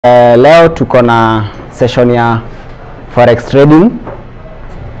Leo tuko na session ya Forex trading.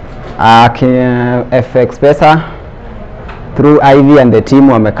 FX Pesa through Ivy and the team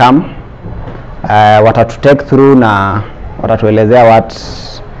wamekam. Watatu take through na watatuelezea what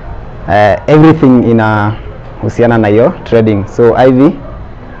everything inahusiana na hiyo trading. So Ivy,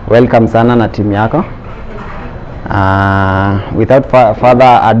 welcome sana na team yako. Without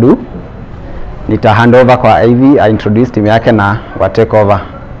further ado, nita hand over kwa Ivy, I introduce team yake na wa take over.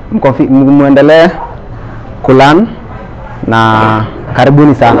 Muendelee kulan na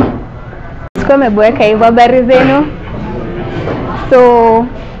karibuni sana. Siko meboeka hivyo, habari zenu? So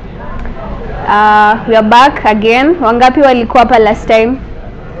we are back again. Wangapi walikuwa hapa last time?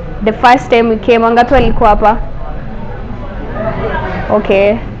 The first time we came, wangapi walikuwa hapa?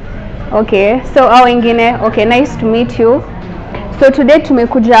 Okay, so hao wengine, okay, nice to meet you. So today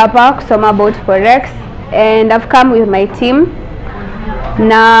tumekuja hapa kusoma about Forex and I've come with my team.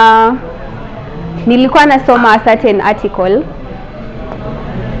 Na nilikuwa nasoma a certain article,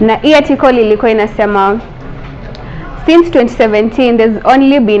 na hii article ilikuwa inasema since 2017 there's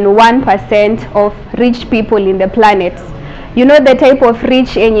only been 1% of rich people in the planet. You know the type of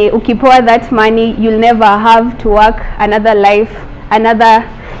rich enye ukipewa that money you'll never have to work another life,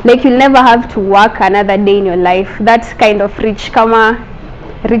 you'll never have to work another day in your life. That kind of rich kama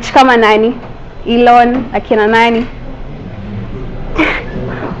nani? Elon, akina nani?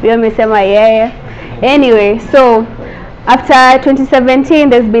 We amesema yeye. Anyway, so after 2017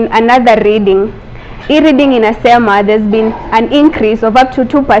 there's been another reading. Hii reading inasema there's been an increase of up to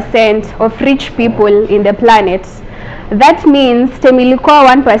 2% of rich people in the planet. That means time ilikuwa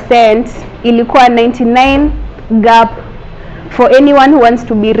 1%, ilikuwa 99 gap for anyone who wants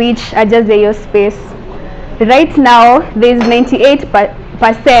to be rich ajaze hiyo space. Right now there's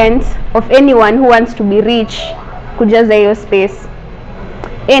 98% of anyone who wants to be rich kujaza hiyo space.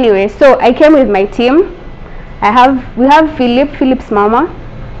 Anyway, so I came with my team. We have Philip's mama.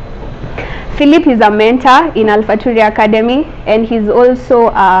 Philip is a mentor in Alphaturi Academy and he's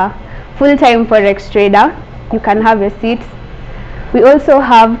also a full-time Forex trader. You can have a seat. We also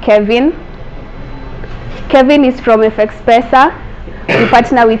have Kevin. Kevin is from FX Pesa. We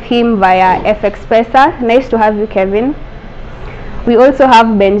partner with him via FX Pesa. Nice to have you, Kevin. We also have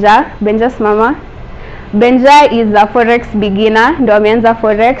Benja's mama. Benja is a Forex beginner, ndo ameanza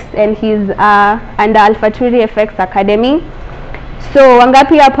Forex and he's under Alphaturi FX Academy. So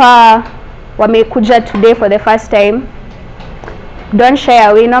wangapi hapa wamekuja today for the first time? Don't shy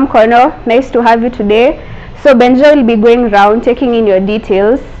away, na mkono. Nice to have you today. So Benja will be going around taking in your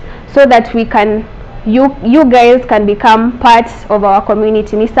details so that you guys can become part of our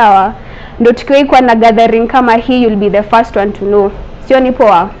community. Ni sawa? Ndo tukiwa kwa na gathering kama hii, you'll be the first one to know. Sio ni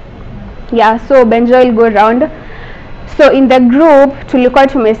poa? Yeah, so Benjo will go around. So in the group tulikuwa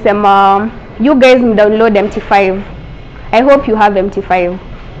tumesema you guys download MT5. I hope you have MT5.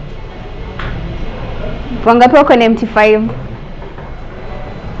 Wangapi wako na MT5?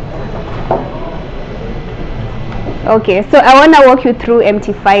 Okay, so I want to walk you through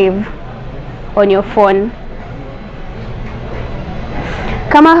MT5 on your phone.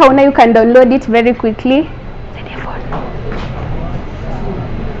 Kama hauna, you can download it very quickly.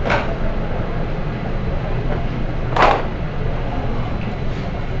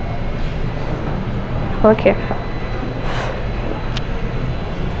 Okay.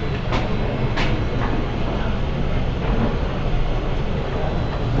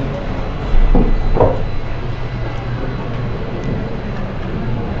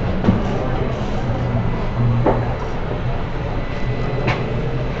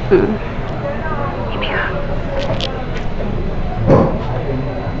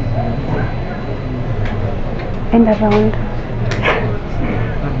 And around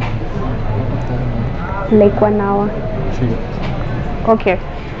like 1 hour. Okay.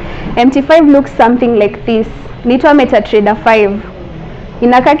 MT5 looks something like this. Nitwa MetaTrader 5.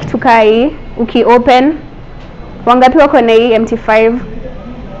 Inakaa kitu kai uki open. Wangapi wako na hii MT5?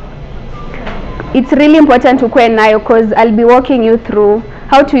 It's really important to kuwe nayo because I'll be walking you through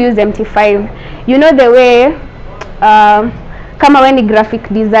how to use MT5. You know the way kama we ni graphic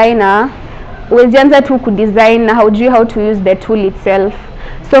designer, uwezianza tu kudesign na haujui how to use the tool itself.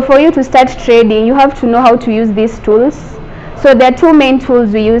 So for you to start trading, you have to know how to use these tools. So there are two main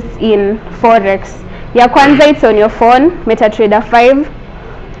tools we use in Forex. Ya kwanza, it's on your phone, MetaTrader 5.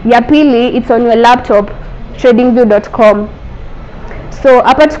 Ya pili, it's on your laptop, tradingview.com. So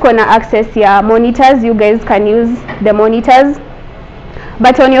hapa tuko na access ya monitors, you guys can use the monitors.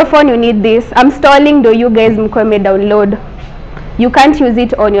 But on your phone you need this. I'm stalling though, you guys mkome download. You can't use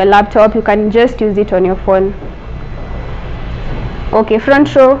it on your laptop, you can just use it on your phone. Okay,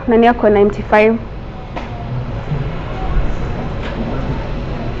 front row nani yako na MT5?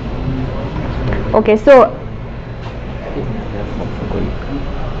 Okay, so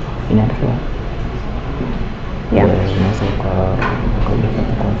yeah.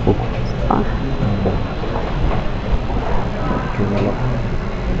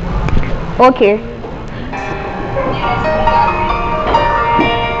 Okay.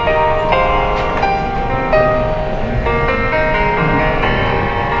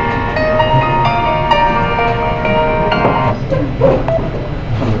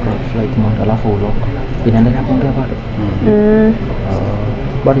 Flight mode alafu lock. Inaendelea kuongea bado?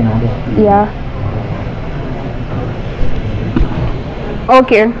 Bado inaongea? Yeah.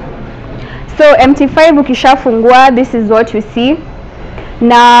 Okay. So MT5 ukishafungua, this is what you see.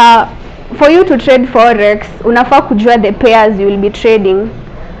 Na for you to trade forex, unafaa kujua the pairs you will be trading.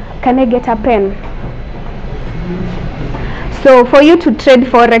 Can I get a pen? So for you to trade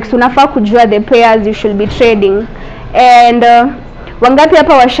forex, unafaa kujua the pairs you should be trading. And wangapi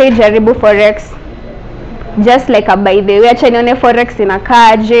hapa washaijaribu forex? Just like a by the way, acha nione forex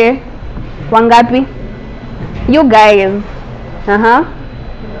inakaaje. Wangapi? You guys.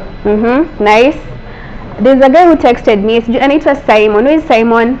 Nice. There's a guy who texted me. Anaitwa Simon. Who is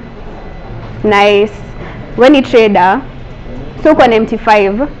Simon? Nice. When you trader, so kwa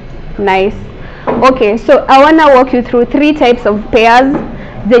MT5. Nice. Okay, so I wanna walk you through 3 types of pairs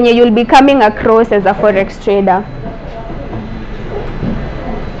then you'll be coming across as a forex trader.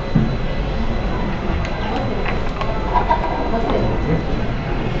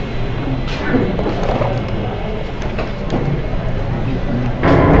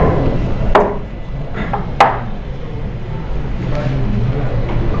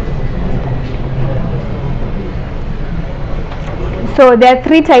 So there are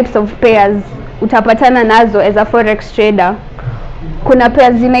 3 types of pairs utapatana nazo as a forex trader. Kuna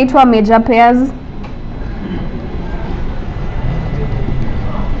pairs zinaitwa major pairs,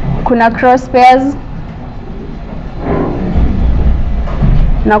 kuna cross pairs,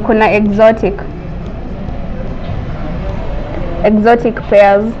 na kuna exotic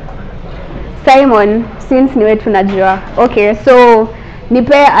pairs. Simon, since niwe tunajua. Okay, so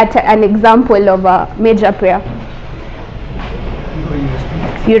nipe an example of a major pair.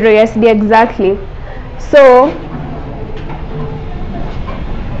 EURUSD, exactly. So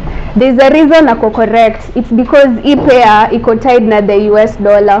there's a reason ako correct. It's because hii pair iko tied na the US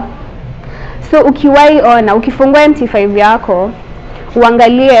dollar. So ukiwai ona, ukifungua MT5 yako,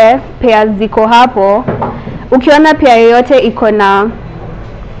 uangalie pairs ziko hapo. Ukiona pair yoyote iko na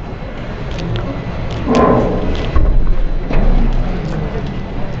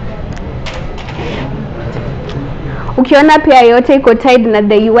ukiona pair yote iko tied na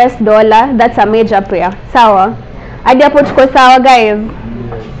the US dollar, that's a major pair. Sawa? Hadi hapo tuko sawa guys?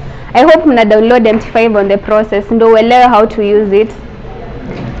 I hope mna download MT5 on the process ndo uelewe how to use it.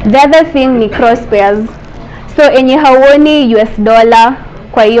 The other thing ni cross pairs. So enye hauoni US dollar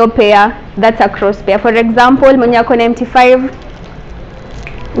kwa hiyo pair, that's a cross pair. For example, mwenye ako na MT5,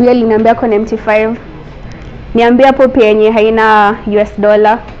 ule liniambia ako na MT5, niambia hapo pair enye haina US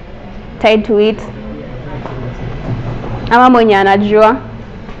dollar tied to it. Ama mwenye anajua.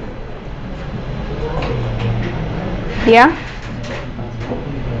 Yeah?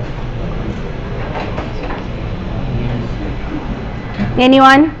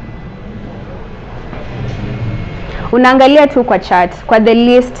 Anyone? Unaangalia tu kwa chart, kwa the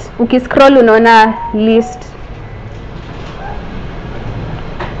list. Ukiscroll unaona list.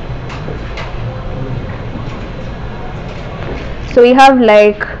 So we have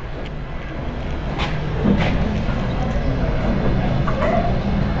like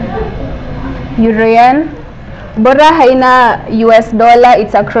Euro-yen. Bora haina US dollar,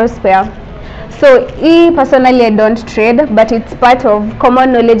 it's a cross pair. So personally I don't trade, but it's part of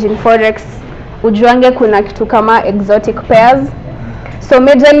common knowledge in forex. Ujuange kuna kitu kama exotic pairs. So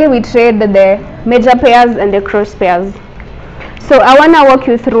majorly we trade the major pairs and the cross pairs. So I wanna walk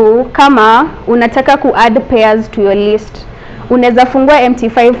you through kama unataka ku add pairs to your list. Unaweza fungua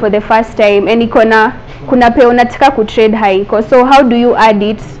MT5 for the first time and kuna pair unataka ku trade haiko. So how do you add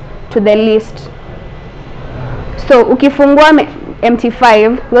it to the list? So ukifungua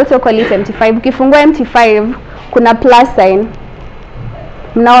MT5, we also call it MT5. Ukifungua MT5 kuna plus sign.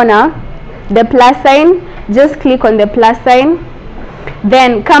 Mnaona? The plus sign, just click on the plus sign.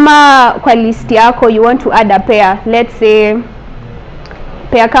 Then kama kwa list yako you want to add a pair, let's say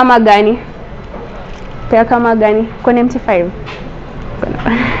pair kama gani? Pair kama gani? Kwa MT5.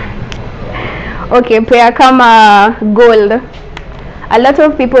 Okay, pair kama gold. A lot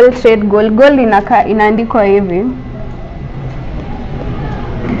of people trade gold. Gold inaandikwa hivi.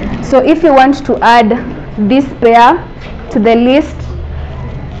 So if you want to add this pair to the list,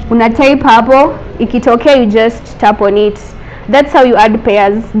 una type hapo, ikitokea you just tap on it. That's how you add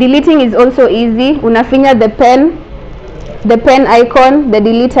pairs. Deleting is also easy. Unafinya the pen icon, the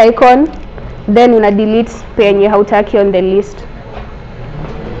delete icon, then una delete pair yenye hautaki on the list.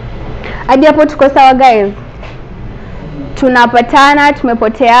 Hadi hapo tuko sawa guys? Tunapatana,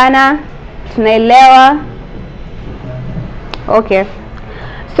 tumepoteana, tunaelewa? Okay.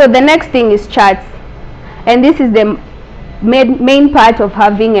 So the next thing is charts. And this is the main part of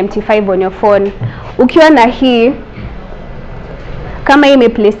having MT5 on your phone. Ukiwa na hii, kama hii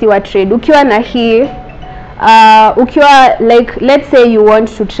imeplacewa trade, ukiwa na hii, ukiwa like, let's say you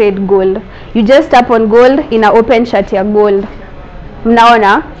want to trade gold, you just tap on gold, ina open chart ya gold.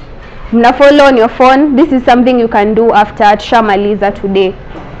 Mnaona? Mna follow on your phone. This is something you can do after tushamaliza today.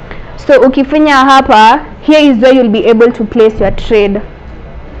 So ukifinya hapa, here is where you'll be able to place your trade.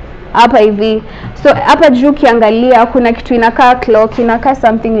 Hapa hivi. So hapa juu kiangalia kuna kitu inakaa clock, inakaa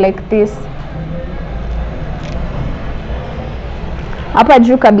something like this. Hapa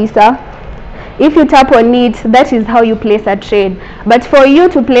juu kabisa. If you tap on it, that is how you place a trade. But for you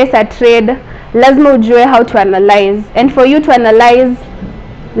to place a trade, lazima ujue how to analyze. And for you to analyze,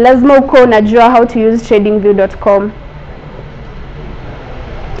 lazima uko unajua how to use tradingview.com.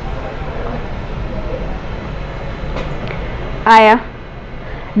 Aya.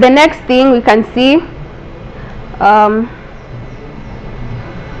 The next thing we can see,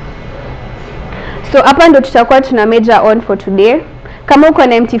 so hapa ndo tutakuwa tuna major on for today. Kama uko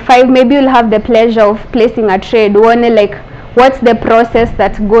na MT5, maybe you'll have the pleasure of placing a trade. Uone like what's the process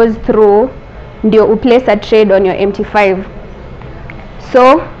that goes through ndio u place a trade on your MT5.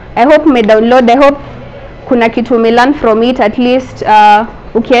 So I hope me download, I hope kuna kitu me learn from it. At least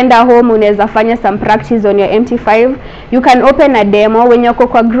ukienda home unaweza fanya some practice on your MT5. You can open a demo when you're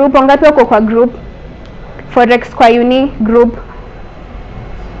kwa group. Wangapi wako kwa group? Forex kwa uni group.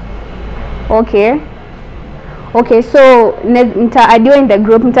 Okay, so nita-add in the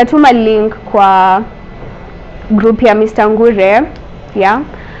group. Nitatuma link kwa group ya Mr. Ngure. Yeah.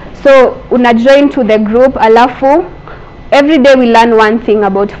 So una join to the group, alafu every day we learn one thing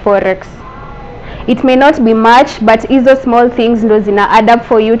about Forex. It may not be much, but hizo small things ndo zina add up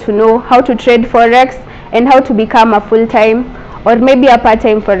for you to know how to trade Forex and how to become a full-time or maybe a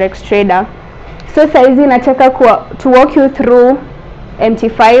part-time Forex trader. So saizi nataka to walk you through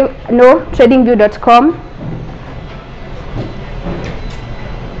MT5, no, tradingview.com.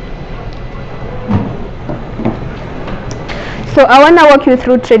 So I wanna walk you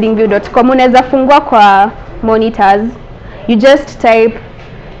through tradingview.com. Unaweza fungua kwa monitors. You just type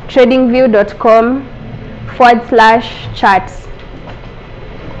tradingview.com/charts.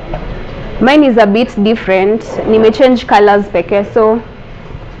 Mine is a bit different. Nime change colors peke, so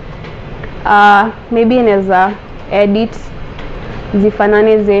maybe inaweza edit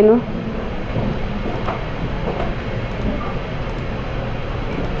zifanane zenu.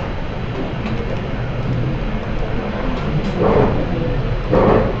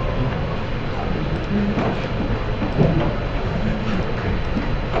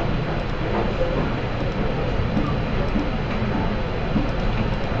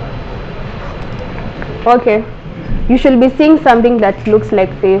 Okay, you should be seeing something that looks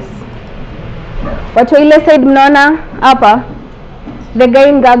like this. Watu ile side mnaona hapa, the guy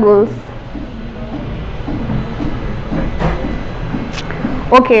in goggles.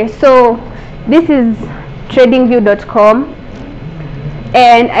 Okay, so this is tradingview.com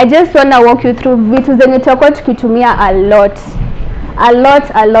and I just wanna walk you through vitu zenye tutakuwa tukitumia a lot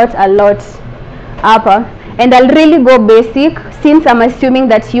hapa. And I'll really go basic since I'm assuming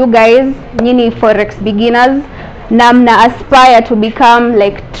that you guys nyinyi Forex beginners na mna aspire to become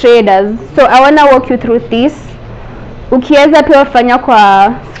like traders. So I wanna walk you through this. Ukiweza pia ufanya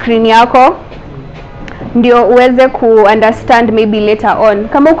kwa screen yako ndio uweze ku understand maybe later on.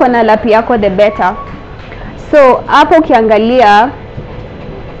 Kama uko na lapi yako the better. So hapo ukiangalia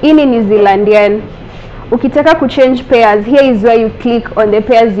hii ni New Zealandian. Ukitaka ku change pairs, here is where you click on the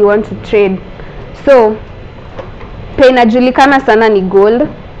pairs you want to trade. So pair inajulikana sana ni gold.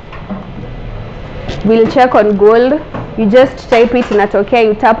 We'll check on gold. You just type it, inatokea,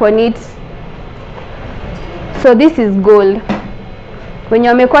 you tap on it. So this is gold. When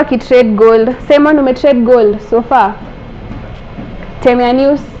you umekuwa ki trade gold, Simon umetrade gold so far? Time ya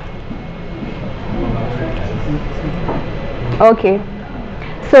news. Okay.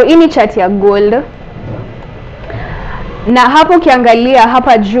 So hii ni chart ya gold. Na hapo ukiangalia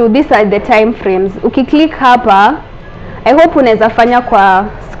hapa juu, these are the time frames. Ukiklik hapa, I hope unaweza fanya kwa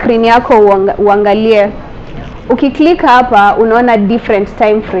screen yako uangalie. Ukiklik hapa unaona different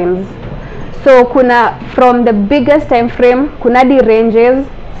time frames. So kuna from the biggest time frame, kuna di ranges,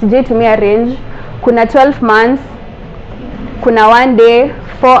 sijaitumia range, kuna 12 months, kuna 1 day,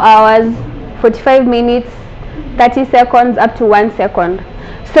 4 hours, 45 minutes, 30 seconds up to 1 second.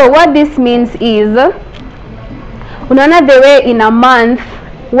 So what this means is, unaona the way in a month,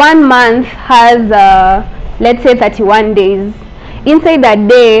 1 month has let's say 31 days. Inside a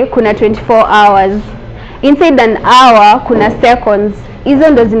day kuna 24 hours. Inside an hour kuna seconds. Hizo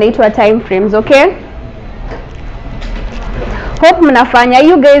ndo zinaitwa time frames, okay? Hope mnafanya,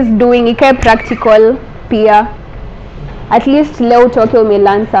 you guys doing ikae practical pia. At least leo utoke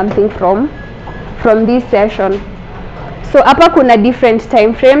learn something from this session. So hapa kuna different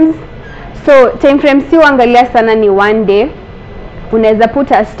time frames. So time frames si uangalia sana ni 1 day. Unaweza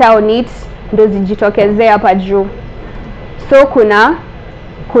put a star on it ndo zijitokezee hapa juu. So kuna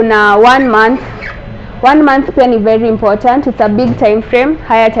 1 month. 1 month pia ni very important. It's a big time frame,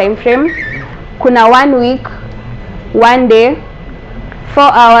 higher time frame. Kuna 1 week, 1 day,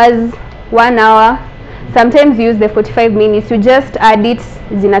 4 hours, 1 hour. Sometimes you use the 45 minutes. You just add it,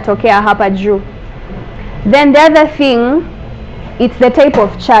 zinatokea hapa juu. Then the other thing, it's the type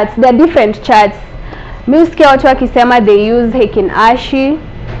of charts. There are different charts. Music watu wakisema they use Heikin-Ashi,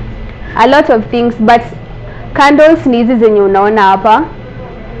 a lot of things, but candles ni hizi zenye unaona hapa.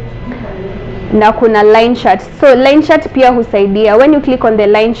 Na kuna line chart. So line chart pia husaidia. When you click on the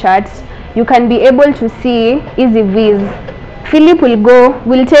line chart, you can be able to see easy V's. Philip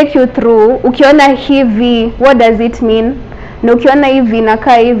will take you through. Ukiona hivi, what does it mean? Na ukiona hivi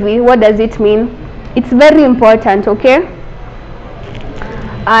nakaa hivi, what does it mean? It's very important, okay?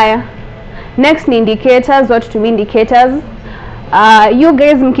 Next ni indicators. What to mean indicators? You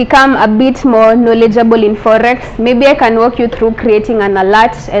guys mkikam a bit more knowledgeable in Forex, maybe I can walk you through creating an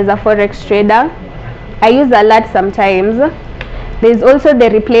alert as a Forex trader. I use alert sometimes. There's also the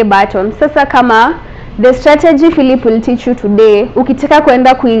replay button. Sasa kama the strategy Philip will teach you today, ukitaka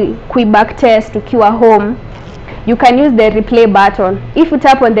kwenda kui back test ukiwa home, you can use the replay button. If you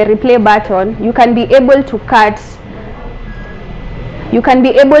tap on the replay button, you can be able to cut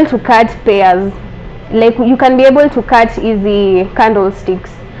pairs. Like you can be able to cut easy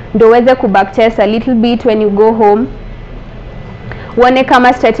candlesticks. Ndo uweze kubacktest a little bit when you go home. Uone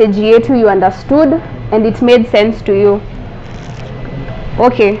kama strategy yetu you understood and it made sense to you.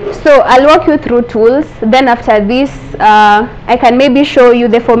 Okay, so I'll walk you through tools. Then after this, I can maybe show you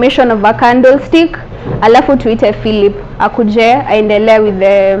the formation of a candlestick. Alafu tuite Philip akuje aendelee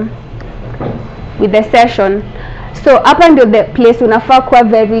with the session. So hapa ndio the place unafaa kuwa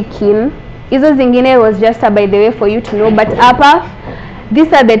very keen. Hizo zingine was just by the way for you to know, but hapa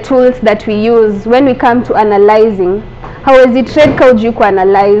these are the tools that we use when we come to analyzing. Hawezi trade ka ujui ku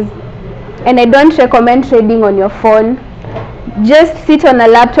analyze, and I don't recommend trading on your phone. Just sit on a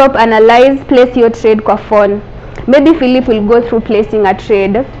laptop, analyze, place your trade kwa phone. Maybe Philip will go through placing a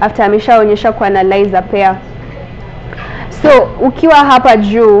trade after ameshaonyesha ku analyze a pair. So ukiwa hapa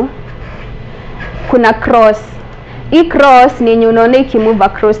juu kuna cross. Hii cross ni yenye unaona ikimove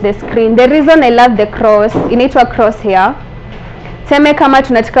across the screen. The reason I love the cross, inaitwa cross here. Seme kama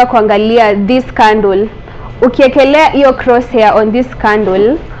tunataka kuangalia this candle, ukiekelea hiyo cross here on this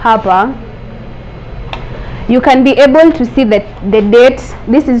candle hapa, you can be able to see the date.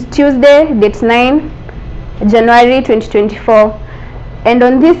 This is Tuesday, date 9 January 2024, and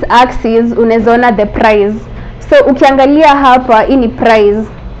on this axis unaona the price. So ukiangalia hapa, hii ni price.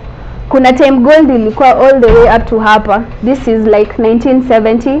 Kuna time gold ilikuwa all the way up to hapa. This is like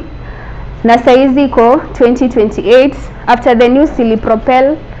 1970. Na saizi iko 2028. After the news ili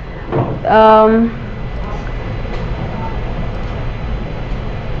propel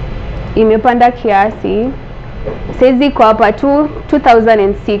imepanda kiasi. Saizi iko hapa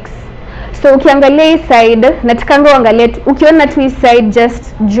 2006. So ukiangalia hii side, natakanga uangalie, ukiona tu hii side,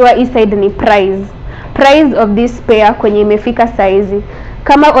 just jua hii side ni price of this pair kwenye imefika saizi.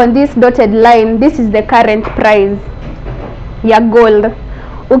 Kama on this dotted line, this is the current price ya gold.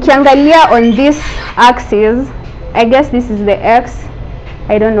 Ukiangalia on this axis, I guess this is the X,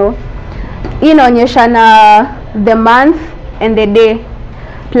 I don't know, inaonyesha na the month and the day.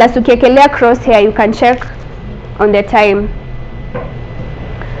 Plus ukiekelea cross here, you can check on the time.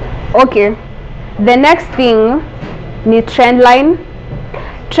 Okay, the next thing ni trend line.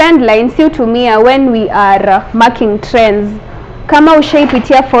 Trend line si utumia when we are marking trends. Kama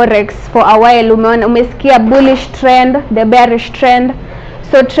ushaipitia Forex for a while, umesikia bullish trend, the bearish trend.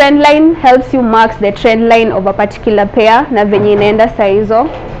 So trend line helps you mark the trend line of a particular pair na venye inaenda saa hizo.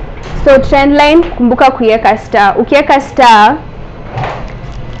 So trend line, kumbuka kuiweka star. Ukiweka star,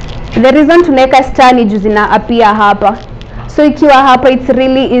 The reason tunaweka star ni juu zina appear hapa. So ikiwa hapa, it's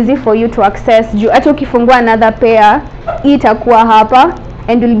really easy for you to access. Juu hata ukifungua another pair, itakuwa hapa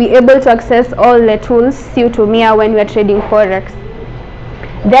and you'll be able to access all the tools you tumia when we are trading forex.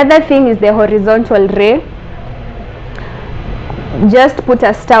 The other thing is the horizontal ray. Just put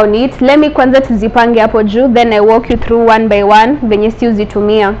a star on it. Let me kwanza tuzipange hapo juu, then I walk you through one by one venye si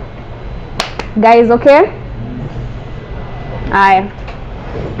uzitumia. Guys, okay? Aye.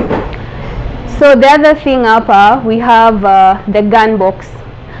 So the other thing hapa, we have the gun box.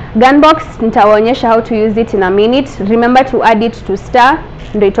 Gun box nitawaonyesha how to use it in a minute. Remember to add it to star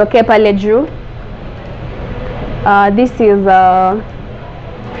ndio itokee pale juu. This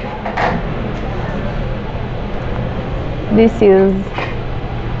is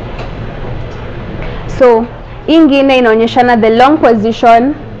so ingine inaonyeshana the long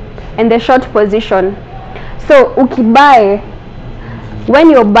position and the short position. So ukibuy, when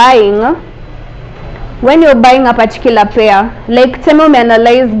you're buying a particular pair, like tell me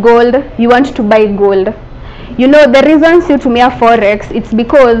analyze gold, you want to buy gold. You know the reason you tumia forex, it's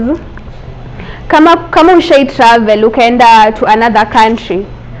because kama ushai travel ukaenda to another country,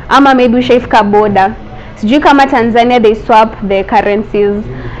 ama maybe ushaifika border, sijui kama Tanzania they swap the currencies,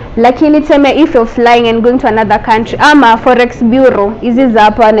 lakini teme if you're flying and going to another country, ama forex bureau hizi za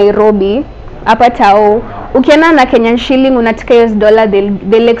hapa Nairobi, hapa tao, ukienda na Kenyan shilling unataka US dollar,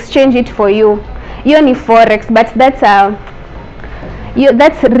 they'll exchange it for you. Hiyo ni forex, but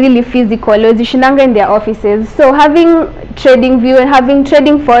that's really physical. Wazishinanga in their offices. So having trading view and having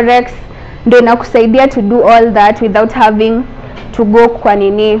trading forex ndio inakusaidia to do all that without having to go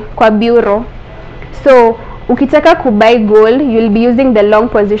kwa bureau. So ukitaka kubuy gold, you'll be using the long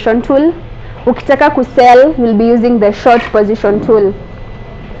position tool. Ukitaka kusell, you'll be using the short position tool.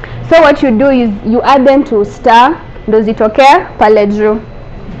 So what you do is you add them to star ndo zitokea pale juu.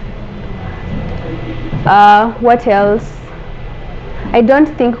 What else? I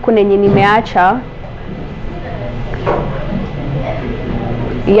don't think kuna yenye nimeacha.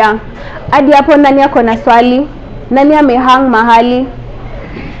 Yeah. Hadi hapo nani ako na swali? Nani amehang mahali?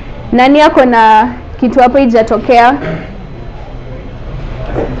 Nani ako na kitu hapo ijatokea?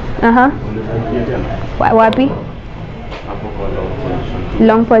 Wapi?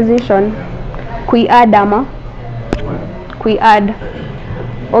 Long position. Kui-add ama? Kui-add.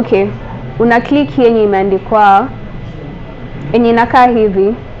 Okay. Una click yenye imeandikwa yenye inakaa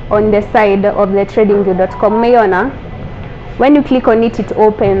hivi on the side of the tradingview.com. Umeona? When you click on it, it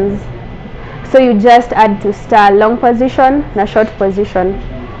opens. So you just add to star long position na short position.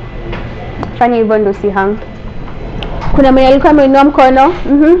 Fanya hivyo ndo si hang. Kuna mwenye alikuwa ameinua mkono?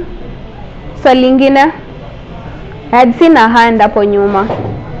 So lingine? I had seen a hand hapo nyuma.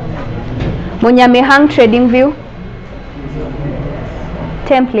 Mwenye amehang trading view?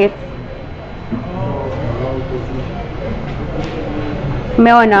 Templates.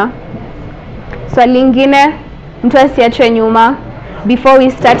 Umeona? So lingine, mtu asiachwe nyuma before we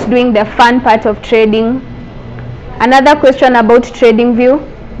start doing the fun part of trading. Another question about trading view.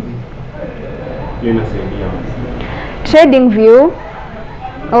 Trading view.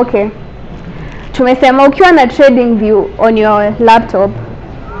 Okay. Tumesema ukiwa na trading view on your laptop.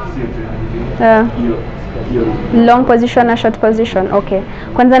 Long position na short position. Okay.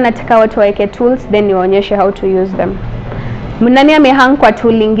 Kwanza nataka watu waweke tools, then niwaonyeshe how to use them. Nani amehang kwa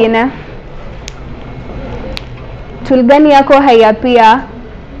tool lingine? Tool gani yako hayapia?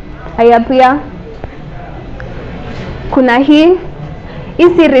 Kuna hii.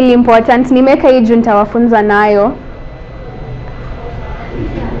 This is really important. Nimeka hii juu nitawafunza nayo.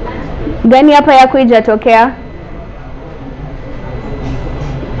 Gani hapa yako ijatokea?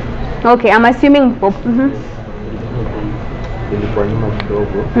 Okay, I'm assuming Ilikuwa nyuma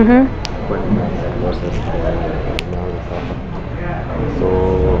kidogo. Kwa nini process so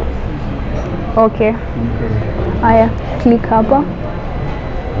okay. Aya, click hapa.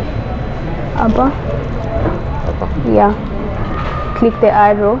 Yeah. Click the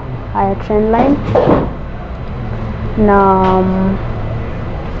arrow. Aya, trend line. Now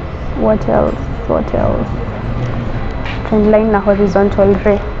what else? Trend line na horizontal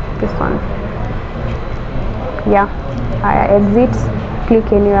ray. This one. Yeah. Aya, exit.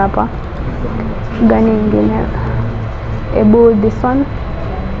 Click anywhere hapa. Gani ingine? This one.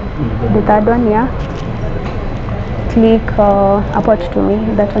 The third one, yeah. Click apart to me.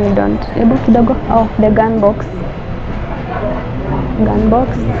 That one you don't. Kidogo. Oh, the gun box.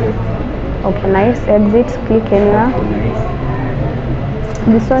 Okay, nice. Exit. Click anywhere.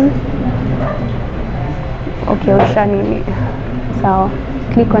 This one. Okay, usha nini. So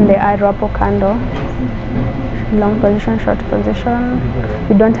click on the arrow hapo kando. long position, short position.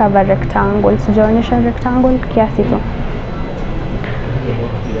 We don't have a rectangle. Sijaonyesha rectangle kiasi tu.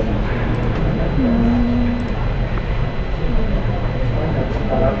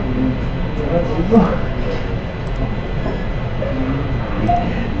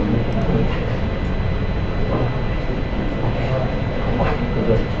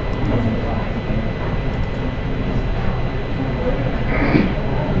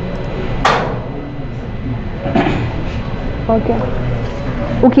 Okay.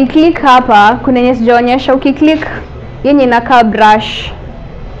 Ukiklik hapa kuna yenye sijaonyesha. Ukiklik yenye inakaa brush,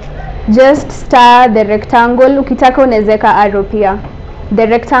 just star the rectangle. Ukitaka unaweka arrow pia, the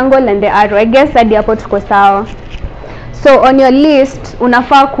rectangle and the arrow. I guess hadi hapo tuko sawa. So on your list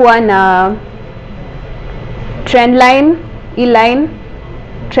unafaa kuwa na trend line, e-line,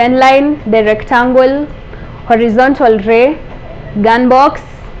 trend line, the rectangle, horizontal ray, gun box,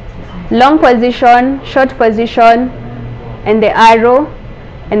 long position, short position, and the arrow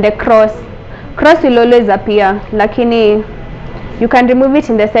and the cross. Cross will always appear, lakini you can remove it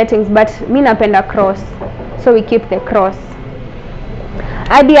in the settings, but mi napenda cross, so we keep the cross.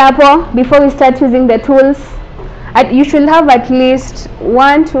 Hadi hapo, before we start using the tools, you should have at least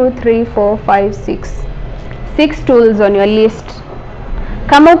 1 2 3 4 5 6 tools on your list.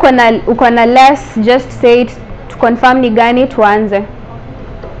 Kama uko na less, just say it to confirm ni gani tuanze.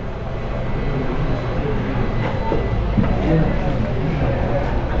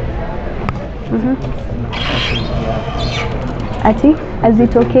 Ati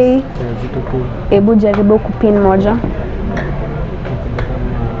azitokei. Ebu jaribu kupin moja.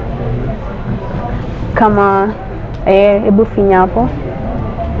 Kama ebu finya hapo.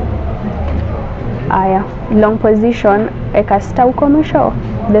 Aya, long position eka star uko mwisho,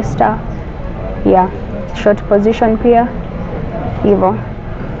 the star. Yeah, short position pia hivyo.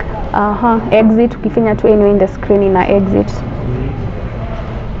 Exit ukifinya tu anywhere in the screen ina exit.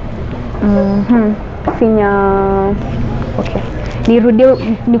 Finya. Okay, nirudi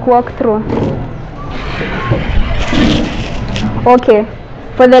ni walk through. Okay,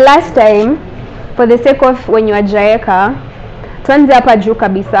 for the last time, for the sake of when you ajaeka, tuanze hapa juu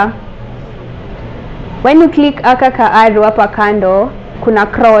kabisa. When you click aka ka arrow hapa kando, kuna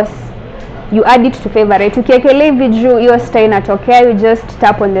cross, you add it to favorite. Ukiekelea hivi juu hiyo star inatokea, you just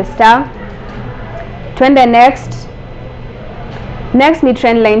tap on the star. Twende next. Next ni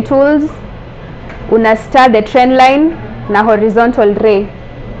trend line tools. Una star the trend line na horizontal ray.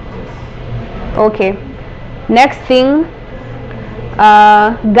 Okay, next thing,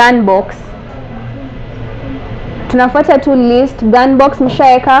 gun box. Tunafuata tu list. Gun box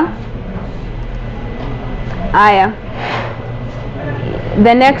mshaeka. Aya,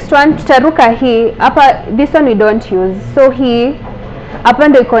 the next one tutaruka hii hapa. This one we don't use, so hii hapa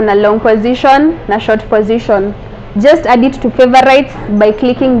ndio iko na long position na short position. Just add it to favorites by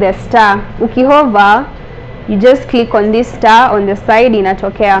clicking the star. Ukihover, you just click on this star on the side,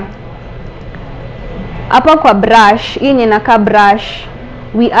 inatokea. Hapa kwa brush, hii yenye inakaa brush,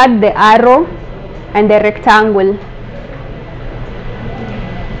 we add the arrow and the rectangle.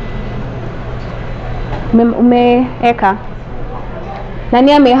 Umeeka?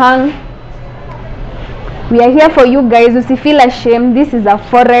 Nani amehang? We are here for you guys. Usifeel ashamed. This is a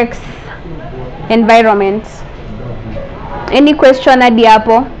Forex environment. Any question hadi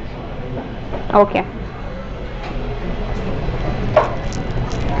hapo? Okay.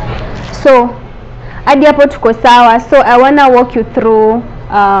 So hadi hapo tuko sawa. So I wanna walk you through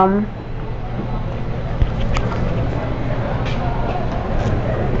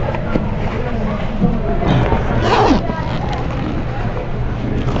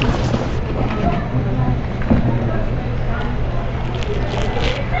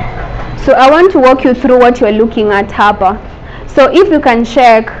so I want to walk you through what you're looking at hapa. So if you can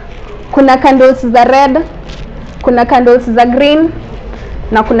check, kuna candles za red, kuna candles za green,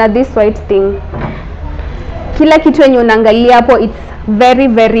 na kuna this white thing. Kila kitu yenye unaangalia hapo, it's very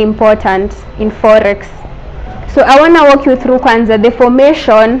very important in Forex. So I want to walk you through kwanza the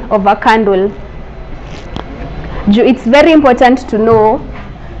formation of a candle. It's very important to know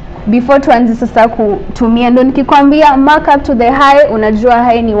before tuanze sasa kutumia. Ndo nikikwambia mark up to the high, unajua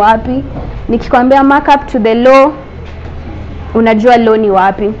high ni wapi. Nikikwambia mark up to the low, unajua low ni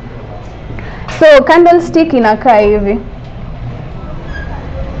wapi. So candlestick inakaa hivi.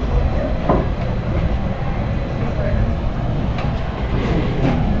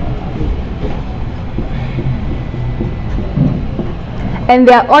 And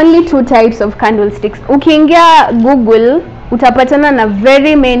there are only two types of candlesticks. Ukiingia Google utapatana na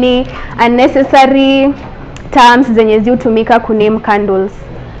very many unnecessary terms zenye ziutumika kuname candles.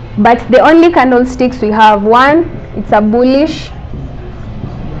 but the only candlesticks we have, one, it's a bullish.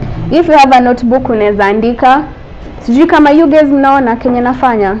 If you have a notebook unaweza andika, sijui kama you guys mnaona kenye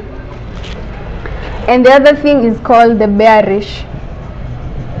nafanya. And the other thing is called the bearish.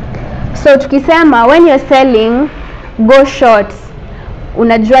 So tukisema when you're selling, go short,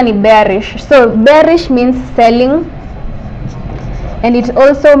 unajua ni bearish. So bearish means selling, and it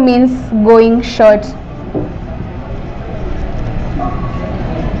also means going short.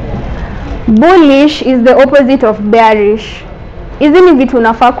 Bullish is the opposite of bearish. Hizi ni vitu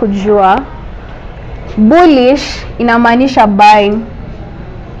unafaa kujua. Bullish inamaanisha buying,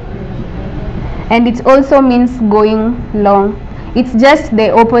 and it also means going long. It's just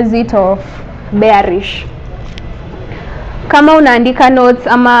the opposite of bearish. Kama unaandika notes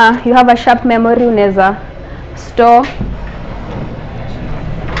ama you have a sharp memory, unaweza store.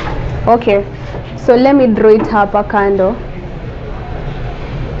 Okay, so let me draw it hapa kando.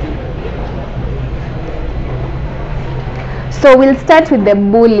 So we'll start with the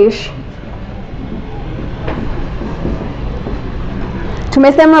bullish.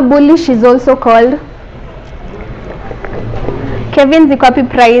 Tumesema bullish is also called. Kevin, ziko wapi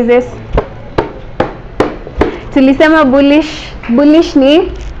prices? Tulisema bullish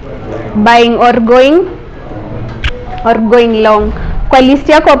ni buying or going long. Kwa list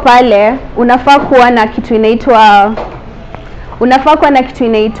yako pale unafaa kuwa na kitu inaitwa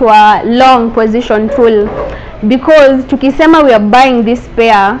long position tool, because tukisema we are buying this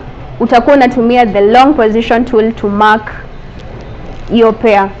pair, utakuwa unatumia the long position tool to mark your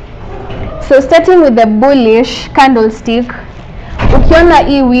pair. So starting with the bullish candlestick, ukiona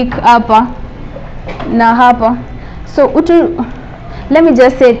hii week hapa na hapa, so let me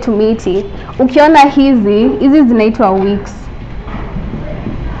just say to miti, ukiona hizi zinaitwa weeks.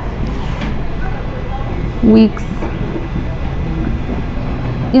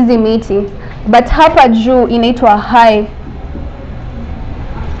 Hizi miti, but hapa juu inaitwa high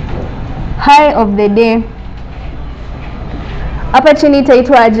of the day. Hapa chini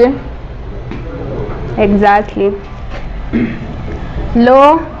itaitwaje? Exactly,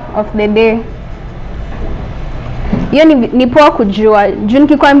 low of the day. Hiyo ni poa kujua. Juu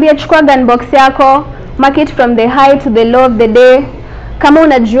nikikwambia chukua gun box yako, mark it from the high to the low of the day. Kama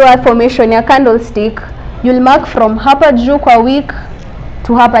unajua formation ya candlestick, you'll mark from hapa juu kwa week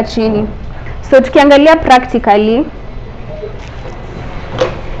to hapa chini. So tukiangalia practically,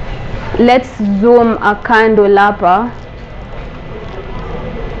 let's zoom a candle hapa.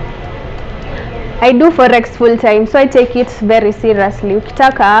 I do forex full time, so I take it very seriously.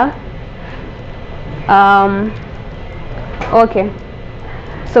 Ukitaka okay,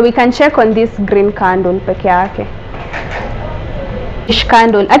 so we can check on this green candle peke yake. Ish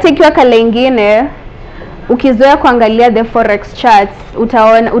candle, hata ikiwa kala ingine, ukizoea kuangalia the forex charts,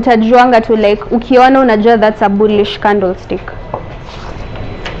 utajuanga tu, like ukiona unajua that's a bullish candlestick.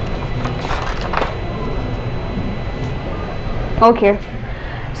 Okay,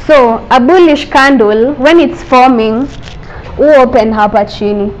 so a bullish candle, when it's forming, open hapa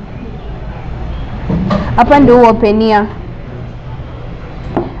chini. Hapa ndio openia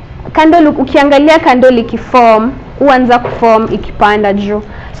candle. Ukiangalia candle ikiform, huanza kuform ikipanda juu.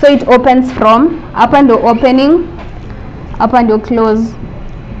 So it opens from hapa ndio opening, hapa ndio close.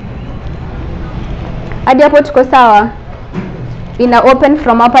 Hadi hapo tuko sawa? Ina open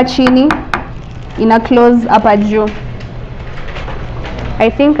from hapa chini, ina close hapa juu. I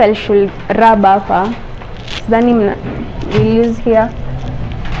think I should rub hapa. Sidhani we'll use here.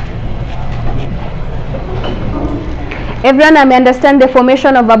 Everyone understand the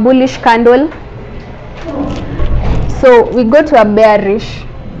formation of a bullish candle? So we go to a bearish.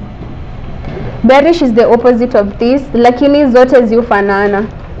 Bearish is the opposite of this, lakini zote ziufanana.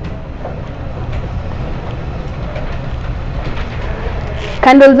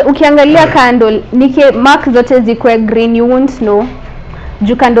 Candles, ukiangalia candle, mark zote zikwe green, you won't know.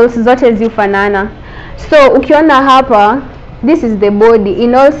 Juu candles zote ziufanana. So ukiona hapa, this is the body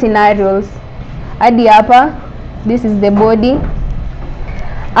in all scenarios. Hadi hapa, this is the body.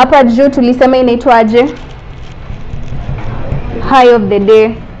 Hapa juu tulisema inaitwaje? High of the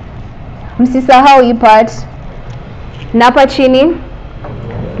day. Msisahau hii part. Na hapa chini,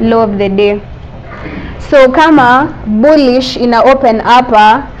 low of the day. So kama bullish ina open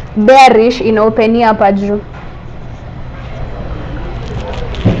hapa, bearish ina open hapa juu.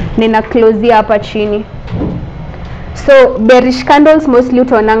 Nina close hapa chini. So bearish candles mostly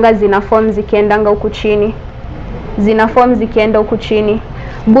utaonanga zina form zikiendanga huku chini. Zina form zikienda huku chini.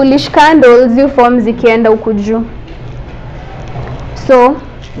 Bullish candles zi form zikienda huku juu. So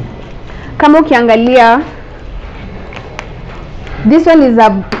kama ukiangalia, this one is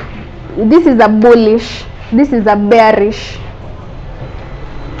a this is a bullish, this is a bearish.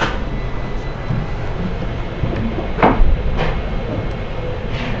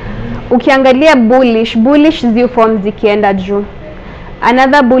 Ukiangalia bullish zi form zikienda juu,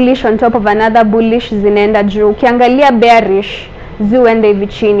 another bullish on top of another bullish zinaenda juu. Ukiangalia bearish zi uende hivi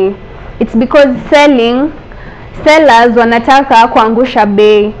chini. It's because sellers wanataka kuangusha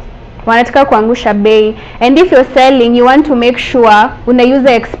bei, and if you're selling you want to make sure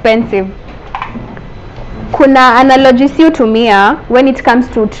unauza expensive. Kuna analogy si utumia when it comes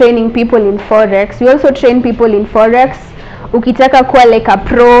to training people in forex. We also train people in forex. Ukitaka kuwa like a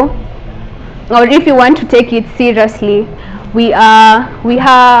pro, or if you want to take it seriously, we are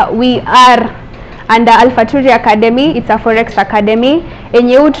under Alphaturi Academy. It's a forex academy, and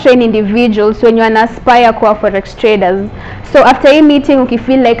you train individuals when you aspire kuwa forex traders. So after a meeting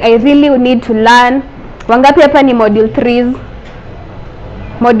ukifeel like I really need to learn, wangapi hapa ni module 3s?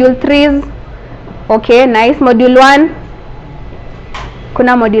 Module 3s. Okay, nice. Module 1.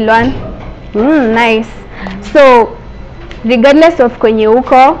 Kuna module 1. Nice. So regardless of kwenye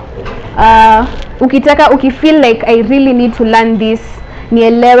uko, ukifeel like I really need to learn this,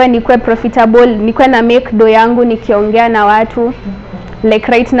 nielewe, nikuwe profitable, nikuwe na make do yangu nikiongea na watu.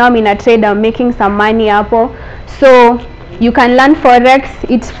 Like right now I'm in a trade, I'm making some money hapo. So you can learn forex.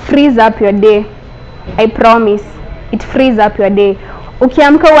 It frees up your day. I promise. It frees up your day.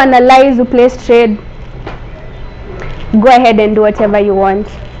 Ukiamka uanalyze, place trade, go ahead and do whatever you want.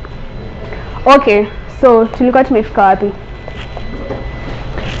 Okay, so tulikuwa tumefika wapi?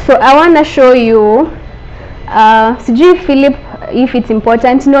 So I want to show you, sijui Philip if it's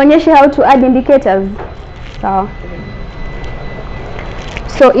important, nionyeshe how to add indicators.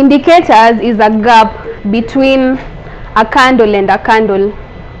 So indicators is a gap between a candle and a candle.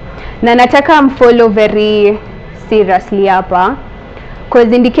 Na nataka mfollow very seriously hapa,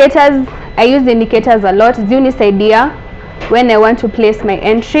 because indicators, I use indicators a lot. Ziunisaidia when I want to place my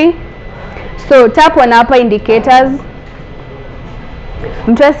entry. So tap on hapa indicators.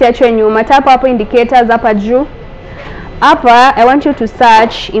 Mtu asiachwe nyuma. Tap hapa indicators hapa juu. Hapa I want you to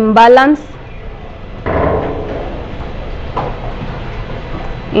search imbalance.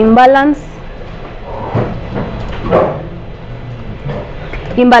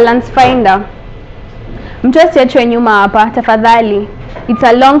 Imbalance finder. Mtu asiachwe nyuma hapa tafadhali. It's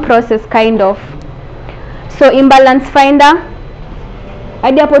a long process kind of. So imbalance finder,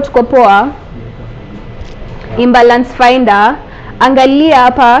 hadi hapo tuko poa. Imbalance finder, angalia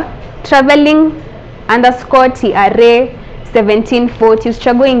hapa traveling underscore TRA 1740,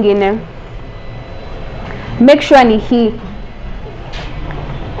 usichague ingine. Make sure ni hii.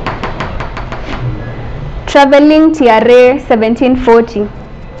 Traveling TRA 1740.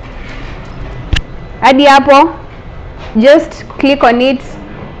 Hadi hapo, just click on it.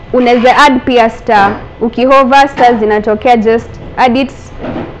 Unaweza add pia star. Ukihover stars zinatokea, just add it.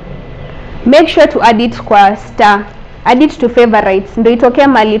 Make sure to add it kwa star. Add it to favorites. Ndio itokea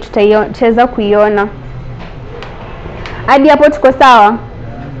mali tutaweza kuiona. Hadi hapo tuko sawa?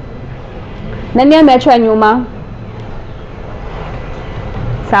 Nani ameachwa nyuma?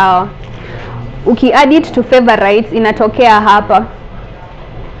 Sawa. Uki add it to favorites inatokea hapa.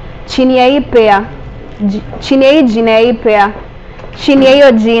 Chini ya hii pair. Chini ya hii jina ya hii pair. Chini ya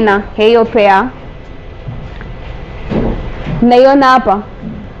hiyo jina ya hiyo pair. Naiona hapa.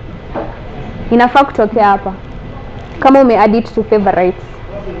 Inafaa kutokea hapa. Kama ume add it to favorites.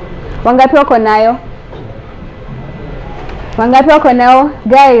 Wangapi wako nayo? Wangapi wako nayo?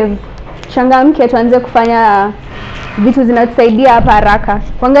 Guys, changamke tuanze kufanya vitu zinatusaidia hapa haraka.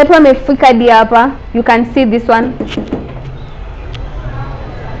 Wangapi wamefika hadi hapa? You can see this one.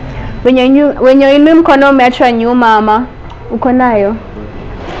 Wenye inu mkono umeachwa nyuma ama uko nayo?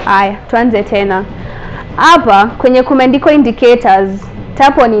 Haya, tuanze tena. Hapa kwenye kumeandikwa indicators,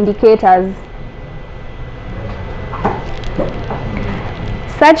 tap on indicators.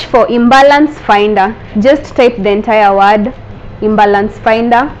 Search for imbalance finder. Just type the entire word imbalance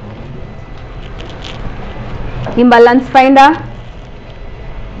finder. Imbalance finder.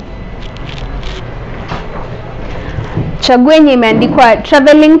 Chagua yenye imeandikwa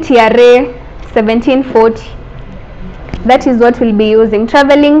traveling TRA 1740. That is what we'll be using.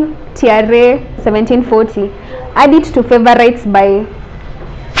 Traveling TRA 1740. Add it to favorites by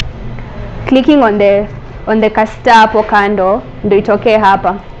clicking on the kasta hapo kando, ndio itokee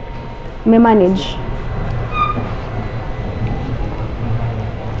hapa. Manage.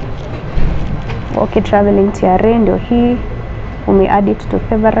 Okay, traveling TRA ndio hii. Ume add it to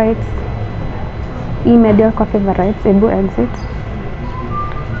favorites. Imedia kwa favorites. Ebu exit.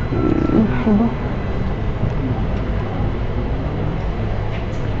 Ebu.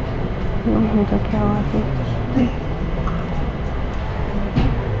 Imetokea wapi?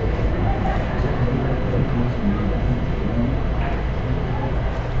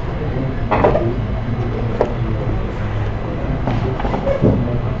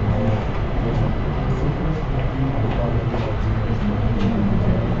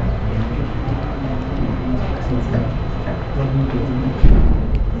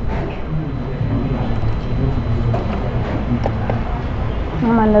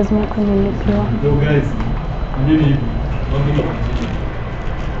 Mama lazima kunilipiwa. So guys, nini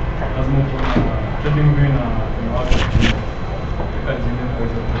lazima kuna trading view na watu kajini kwa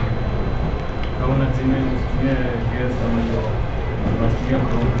zote. Kaona jina ni guest ambayo tunasikia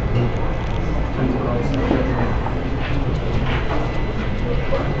kwa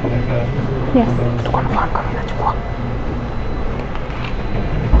Yes. Tuko na panga nachukua.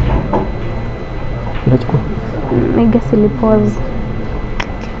 Nachukua. I guess ili pause.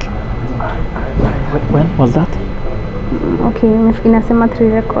 When was that? Okay, inasema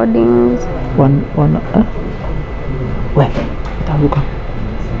 3 recordings. One where? Tabuka.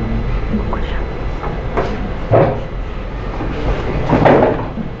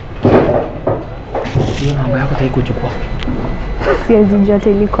 Hiyo namba yako taikuchukua. Siwezi jua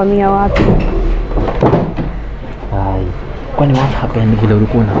ilikomia wapi. Hai. Kwani what happened vile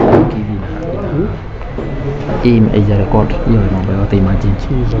ulikuwa na hivi na hii haija record hiyo mambo yote imagine.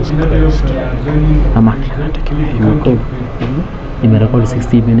 Ama nimerecord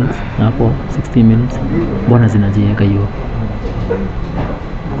 60 minutes na hapo 60 minutes mbona zinajiweka hiyo?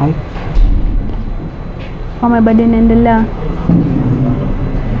 Hai. Mama bado inaendelea.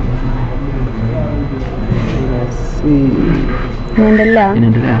 Inaendelea.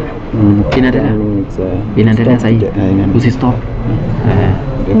 Inaendelea. Inaendelea sasa hivi. Usistop.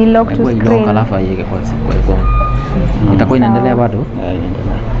 Ni lock to screen. Alafu aiweke kwa itakuwa inaendelea bado? Inaendelea.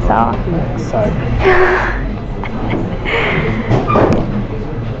 Sawa.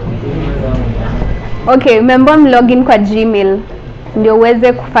 Okay, remember login kwa Gmail ndio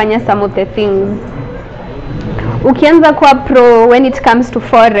uweze kufanya some of the things. Ukianza kuwa pro when it comes to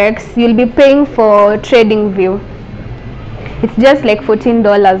Forex, you'll be paying for trading view. It's just like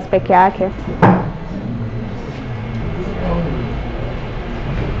 $14 peke yake.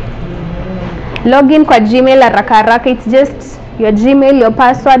 Login kwa Gmail haraka haraka, it's just your Gmail, your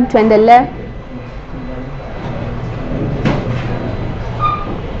password, tuendelee.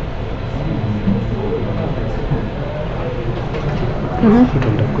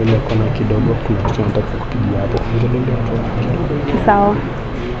 Tutaenda kwenda kona kidogo, kuna kitu nataka kupigia hapo. Sawa.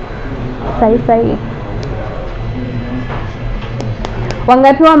 Sahi.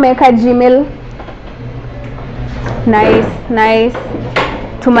 Wangapi wameweka Gmail? Nice.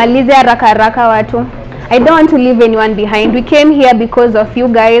 Tumalize haraka haraka watu. I don't want to leave anyone behind. We came here because of you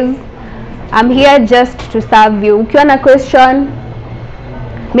guys. I'm here just to serve you. Ukiwa na question,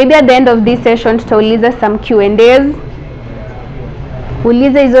 maybe at the end of this session tutauliza some Q&As.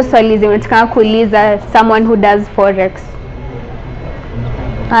 Uliza hizo swali zinataka kuuliza someone who does Forex.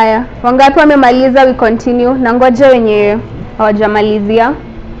 Haya, wangapi wamemaliza? We continue. Na ngoja wenye hawajamalizia.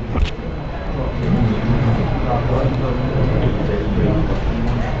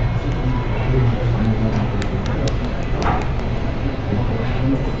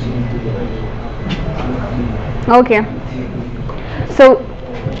 Okay. So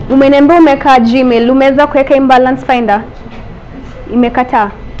umeniambia umeka Gmail, umeweza kuweka imbalance finder?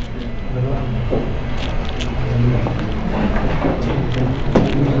 Imekataa.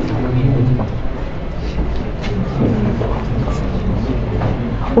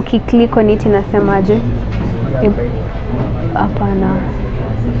 Ukiclick on it inasemaje? Hapana.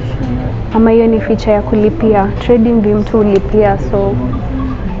 Ama hiyo ni feature ya kulipia. Trading view mtu ulipia, so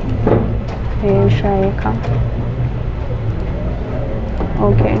shaweka.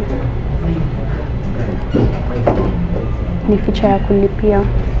 Okay. Ni feature ya kulipia.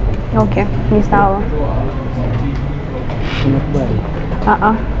 Okay, ni sawa.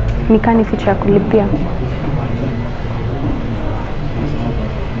 Unakubali? Nika ni feature ya kulipia.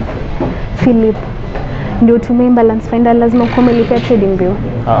 Philip, ndio tumie balance finder lazima uko umelipia trading view?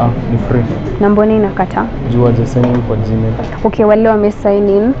 Ni free. Na mbona inakataa? Juu aje sign in kwa Gmail. Okay, wale wame sign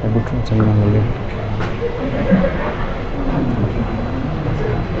in. Hebu tuangalie.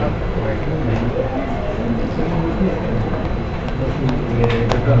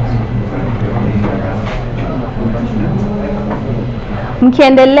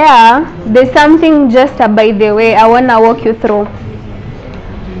 Mkiendelea, there's something just by the way I want to walk you through.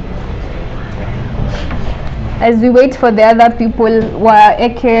 As we wait for the other people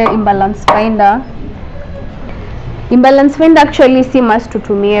waeke imbalance finder, Imbalance finder actually si must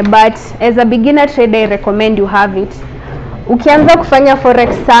tutumie, but as a beginner trader I recommend you have it. Ukianza kufanya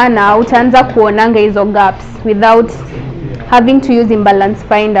forex sana utaanza kuonanga hizo gaps without having to use imbalance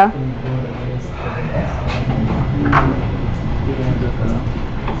finder.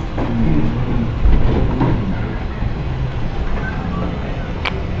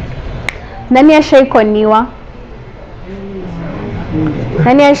 Nani ashaikoniwa?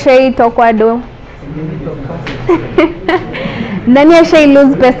 Nani ashaitokwa do? Nani ashai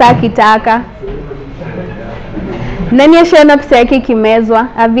lose pesa akitaka? Nani ashaona pesa yake ikimezwa?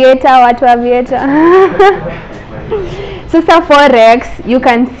 Aviator, watu aviator. Sasa forex, you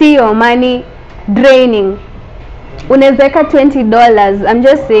can see your money draining. Unawezeka $20. I'm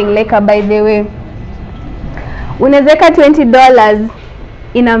just saying like by the way. Unawezeka $20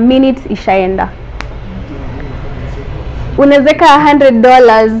 in a minute ishaenda. Unawezeka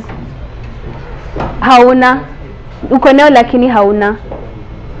 $100 hauna, uko nayo lakini hauna.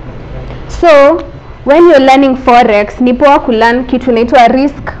 So when you're learning forex ni poa kulearn kitu inaitwa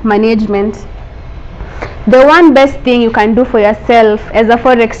risk management. The one best thing you can do for yourself as a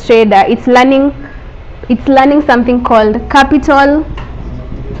forex trader, it's learning something called capital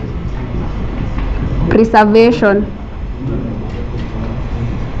preservation.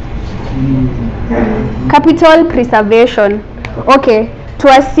 Capital preservation. Okay, to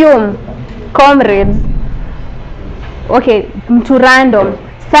assume comrades, okay, to random,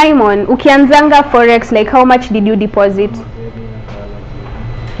 Simon, ukianzanga forex, like how much did you deposit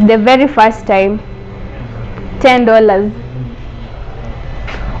the very first time? $10.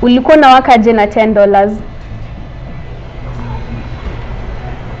 Ulikuwa na wakaje na $10?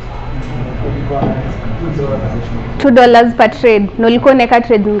 $2 per trade. Na ulikuwa unaweka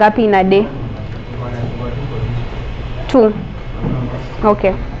trade ngapi in a day? 2.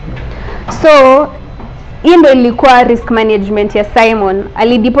 Okay. So hii ndio ilikuwa risk management ya Simon.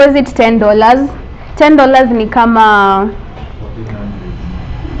 Ali deposit $10. $10 ni kama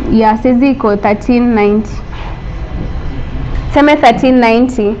sisi iko 1390. Sema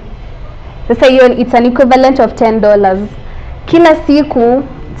 1390. Sasa hiyo it's an equivalent of $10. Kila siku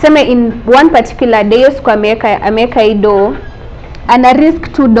sema in one particular day siku ameweka ido ana risk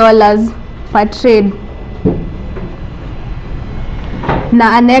 $2 per trade.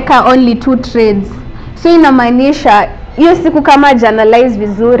 Na anaweka only 2 trades. So inamaanisha hiyo siku kama journalize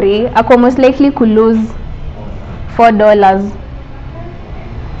vizuri ako most likely to lose $4.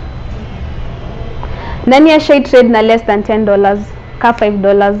 Nani ashai trade na less than $10? Ka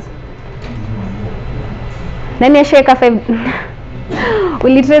 $5? Nani ashai ka 5?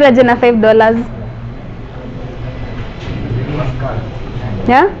 Uli trade aje na $5?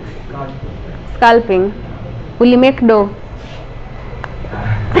 Yeah? Scalping. Uli make dough.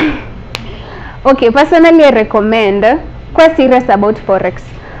 Okay, personally I recommend kwa serious about forex.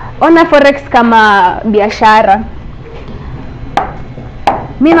 Ona forex kama biashara.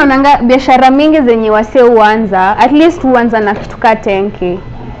 Mimi naonanga biashara mingi zenye wase huanza, at least huanza na kitu ka 10k.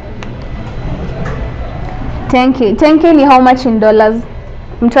 10k ni how much in dollars?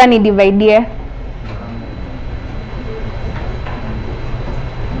 Mtu ani divide.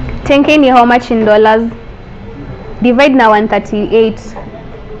 10k ni how much in dollars? Divide na 138.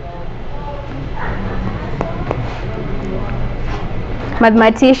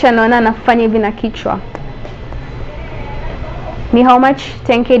 Mathematician naona anafanya hivi na kichwa. Ni how much?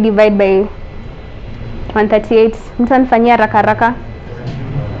 10k divide by 138. Mtu anifanyia haraka haraka.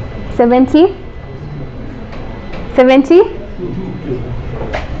 70?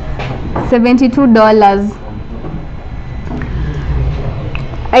 $72.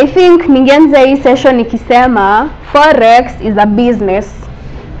 I think ningeanza hii session nikisema forex is a business.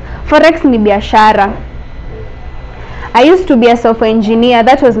 Forex ni biashara. I used to be a software engineer,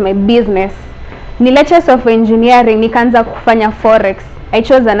 that was my business. Niliacha software engineering nikaanza kufanya forex. I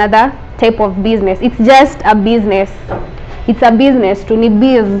chose another type of business. It's just a business. It's a business to ni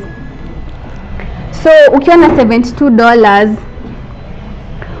biz. So ukiwa na $72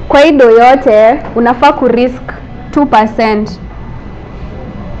 kwa hiyo yote unafaa ku risk 2%.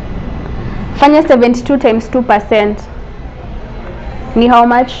 Fanya 72 times 2%. Ni how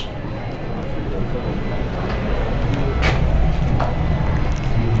much?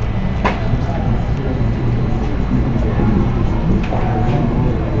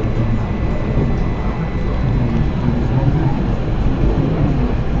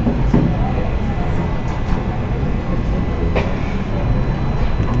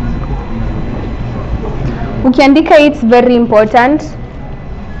 Ukiandika it's very important.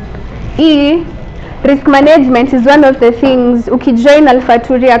 Risk management is one of the things ukijoin Alpha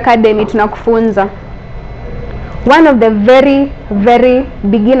Turi Academy tunakufunza. one of the very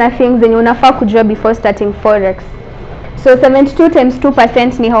beginner things zenye unafaa kujua before starting forex. So 72 times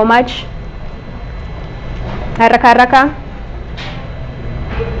 2% ni how much? Haraka haraka.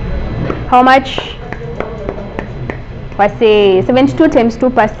 How much? Wase 72 times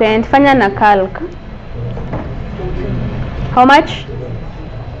 2%, fanya na calc. How much?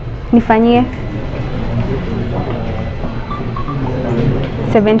 Nifanyie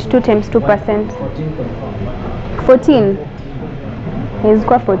 72 times 2%. 14. Is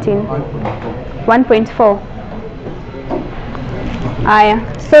kwa 14. 1.4. Aya.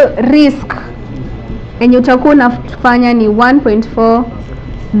 So risk yenye utakuwa unafanya ni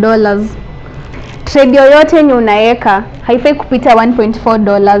 $1.4. Trade yoyote yenye unaeka haifai kupita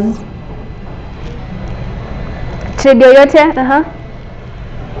 $1.4. Trade yoyote,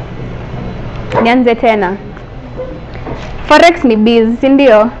 nianze tena. Forex ni biz, si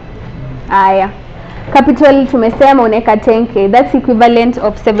ndio? Aya. Capital tumesema unaweka 10k, that's equivalent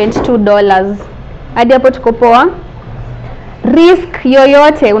of $72. Hadi hapo tuko poa? Risk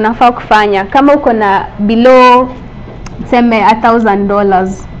yoyote unafaa kufanya kama uko na below seme $1,000.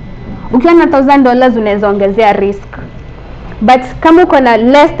 Ukiwa na $1,000 unaweza ongezea risk. But kama uko na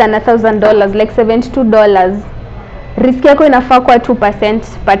less than $1,000 like $72, risk yako inafaa kuwa 2%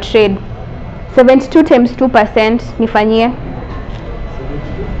 per trade. 72 times 2% nifanyie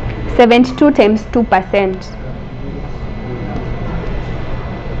 72 times 2%.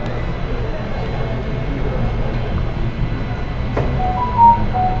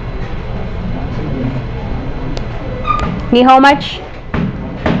 Ni how much?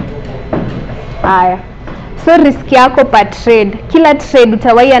 Aya. So risk yako per trade, kila trade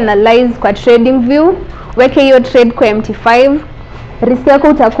utawai analyze kwa trading view, weke hiyo trade kwa MT5. Risk yako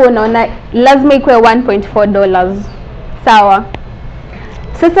utakuwa unaona lazima ikuwe $1.4. Sawa?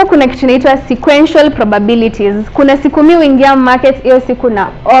 Sasa kuna kitu inaitwa sequential probabilities. Kuna siku mimi uingia market, hiyo siku na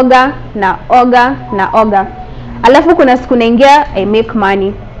oga. Alafu kuna siku naingia I make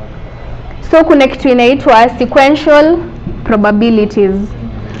money. So kuna kitu inaitwa sequential probabilities.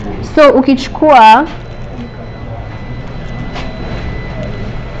 So ukichukua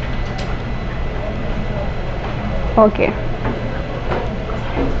okay.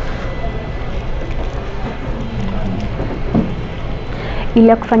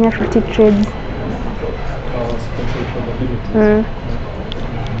 Ile kufanya 50 trades.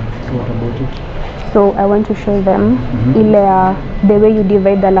 So I want to show them ile the way you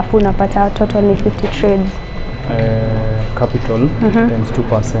divide, alafu unapata total ni 50 trades. Capital times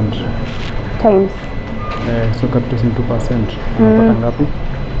 2%. Times. So capital is 2%. Unapata ngapi?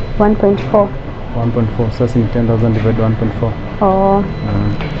 1.4. 1.4. Sasa ni 10,000 divided 1.4. Oh.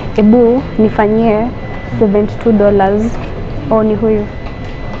 Ebu nifanyie $72. Oh, ni huyu.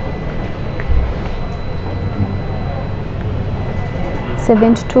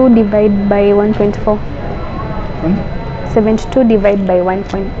 $72 divided by 1.4. 72 divided by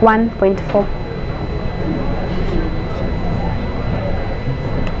 1.4.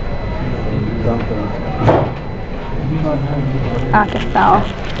 Okay, sawa.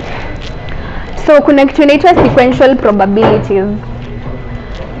 So kuna kitu inaitwa sequential probabilities.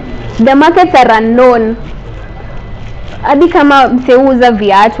 The markets are unknown. Hadi kama mseuza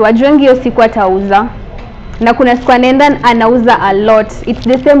viatu, wajuangi hiyo siku atauza. Na kuna siku anaenda anauza a lot. It's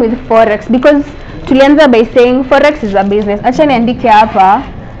the same with forex because tulianza by saying forex is a business. Acha niandike hapa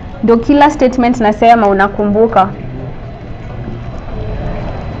ndio kila statement nasema unakumbuka.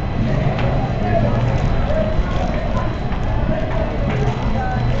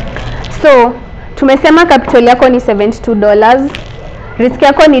 So tumesema capital yako ni $72, risk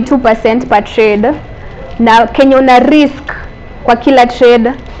yako ni 2% per trade, na kenye una risk kwa kila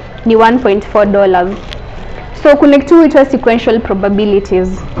trade ni $1.4. So kuna kitu huitwa sequential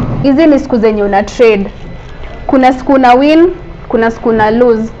probabilities. Hizi ni siku zenye una trade. Kuna siku una win, kuna siku una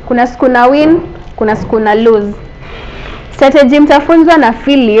lose, kuna siku una win, kuna siku una lose. Strategy mtafunzwa na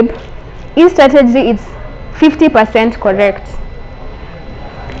Philip. Hii strategy is 50% correct.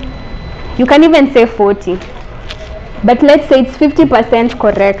 You can even say 40. But let's say it's 50%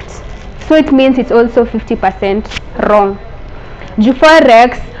 correct. So it means it's also 50% wrong.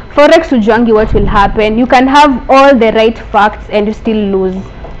 Forex ujuangi what will happen. You can have all the right facts and you still lose.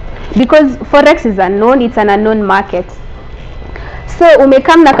 Because Forex is unknown, it's an unknown market. So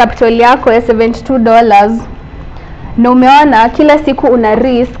umekam na capital yako ya $72 na umeona kila siku una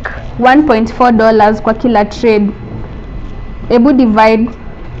risk $1.4 kwa kila trade. Ebu divide.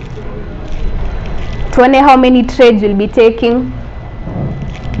 Tuone how many trades you'll be taking.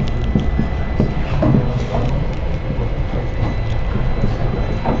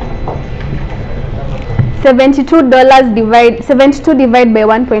 $72 divide by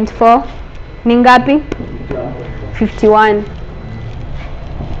 1.4 ni ngapi? 51.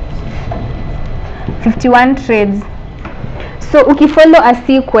 51 trades. So ukifollow a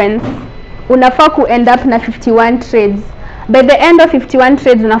sequence unafaa ku end up na 51 trades. By the end of 51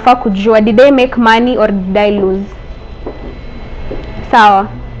 trades unafaa kujua did I make money or did I lose. Sawa.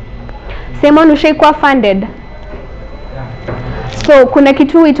 Sema ushaikuwa funded. So kuna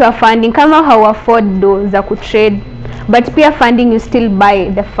kitu huitwa funding. Kama how afford do za kutrade, but pia funding you still buy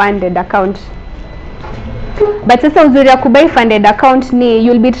the funded account. But sasa uzuri ya kubuy funded account ni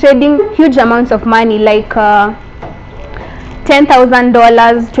you'll be trading huge amounts of money like $10,000,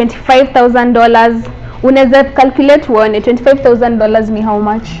 $25,000. Unaweza calculate uone $25,000 ni how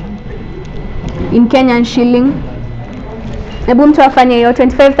much in Kenyan shilling. Hebu mtu afanye hiyo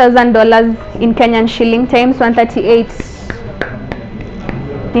 $25,000 in Kenyan shilling times 138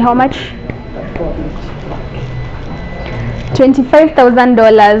 ni how much?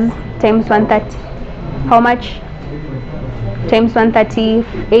 $25,000 times 130 how much? Times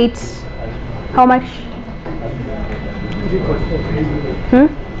 138 how much?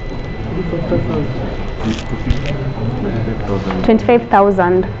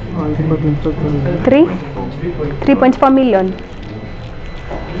 25,000. 3.4 million.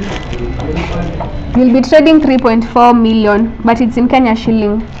 You'll be trading 3.4 million, but it's in Kenya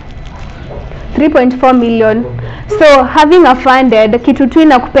shilling. 3.4 million. So having a funded kitu tu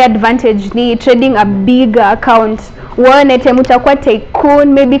inakupea advantage ni trading a big account. Uone time utakuwa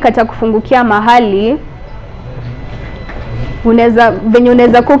tycoon, maybe kata kufungukia mahali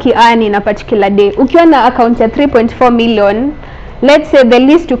unaweza kuki earn in a particular day. Ukiwa na account ya 3.4 million, let's say the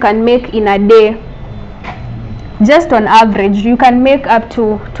least you can make in a day, just on average you can make up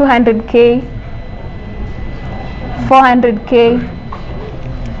to 200k, 400k.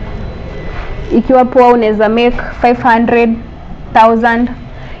 Ikiwa poa unaweza make 500,000.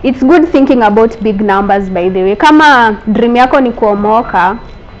 It's good thinking about big numbers by the way. Kama dream yako ni kuomoka,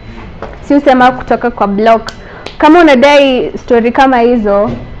 si usema kutoka kwa block. Kama unadai story kama hizo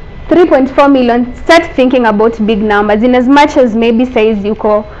 3.4 million, start thinking about big numbers. In as much as maybe size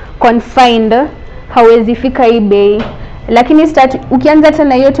yuko confined, hawezi fika hii bei, lakini start ukianza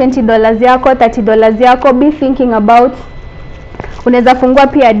tena hiyo $20 yako, $30 yako, be thinking about unaweza fungua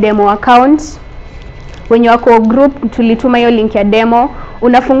pia demo account. Wenye wako group tulituma hiyo link ya demo,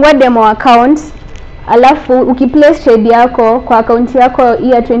 unafungua demo account, alafu ukiplace trade yako kwa account yako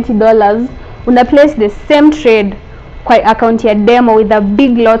ya $20, una place the same trade kwa account ya demo with a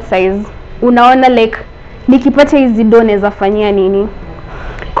big lot size. Unaona like nikipata hizi do naweza fanyia nini?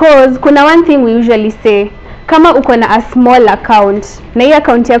 Cause kuna one thing we usually say, kama uko na a small account na hii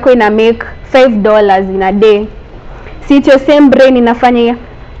account yako ina make $5 in a day, si your same brain inafanya,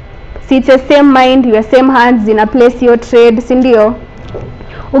 si your same mind, your same hands ina place your trade, si ndio?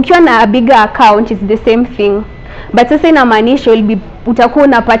 Ukiwa na a bigger account it's the same thing, but sasa inamaanisha utakuwa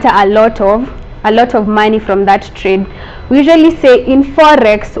unapata a lot of money from that trade. We usually say in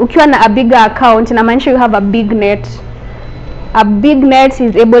forex, ukiwa na a bigger account inamaanisha you have a big net. A big net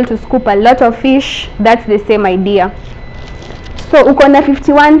is able to scoop a lot of fish. That's the same idea. So uko na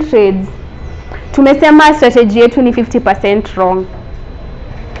 51 trades. Tumesema strategy yetu ni 50% wrong.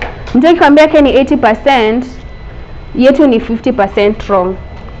 Mtu akikwambia ke ni 80%, yetu ni 50% wrong.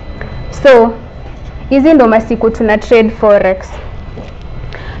 So hizi ndo masiku tuna trade forex.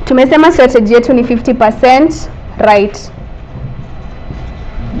 Tumesema strategy yetu ni 50% right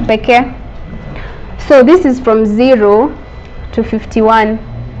pekee. So this is from 0 to 51.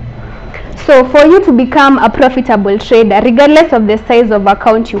 So for you to become a profitable trader, regardless of the size of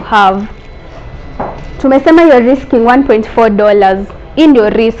account you have, tumesema you're risking $1.4 in your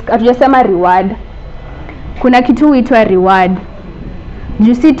risk. Hatujasema reward. Kuna kitu huitwa reward.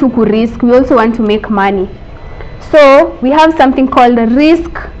 You see to risk, we also want to make money. So we have something called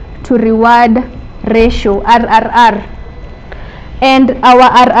risk to reward ratio, RRR. And our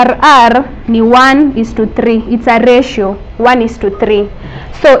RRR ni 1:3. It's a ratio 1:3.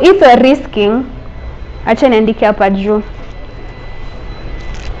 So if you're risking, acha niandike hapa juu.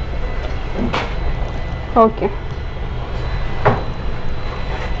 Okay.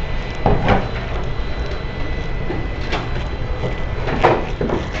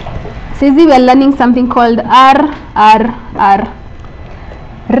 So we are learning something called RRR.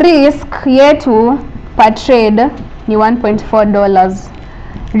 Risk yetu per trade ni $1.4.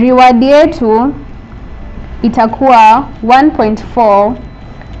 Reward yetu itakuwa 1.4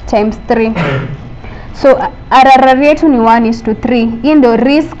 times 3. So RRR yetu ni 1:3. Hii ndio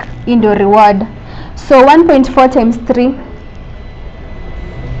risk, hii ndio reward. So 1.4 times 3,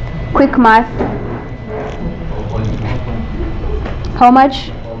 quick math, How much?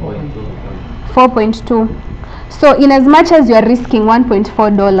 4.2. So in as much as you are risking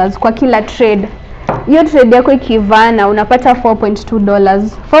 $1.4 kwa kila trade, hiyo trade yako ikivana unapata $4.2.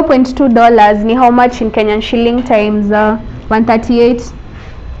 $4.2 ni how much in Kenyan shilling times 138?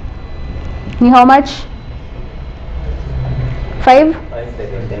 Ni how much?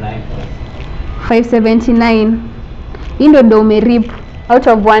 579. Hii ndio do umerip out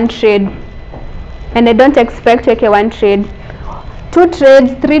of one trade, and I don't expect to take one trade, 2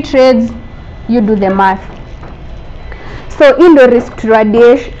 trades, 3 trades, you do the math. So in the risk to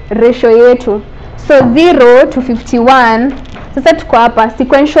ratio yetu, so 0 to 51. Sasa tuko hapa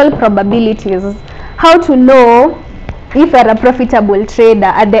sequential probabilities, how to know if you're a profitable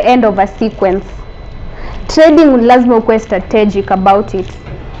trader at the end of a sequence. Trading lazima ukuwe strategic about it.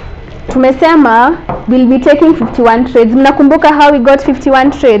 Tumesema we'll be taking 51 trades. Mnakumbuka how we got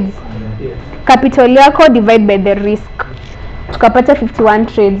 51 trades? Capital yako divide by the risk, tukapata 51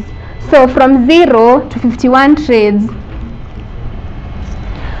 trades. So from 0 to 51 trades,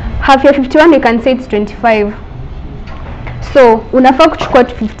 half ya 51 you can say it's 25. So unafaa kuchukua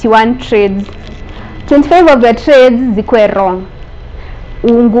 51 trades. 25 of your trades zikuwe wrong,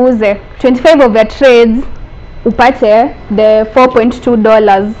 uunguze 25 of your trades upate the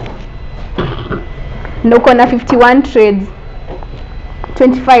 $4.2. Na uko na 51 trades,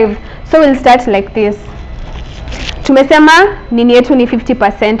 25. So we'll start like this. Tumesema nini yetu ni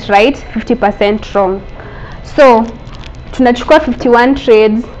 50% right, 50% wrong. So tunachukua 51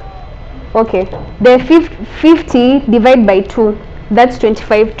 trades. Okay, the 50 divide by 2, that's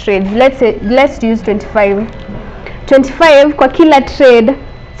 25 trades. Let's use 25. 25 kwa kila trade,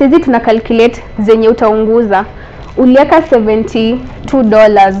 sisi tuna calculate zenye utaunguza. Ulieka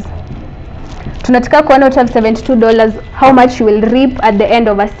 $72. Tunataka kuona out of $72 how much you will reap at the end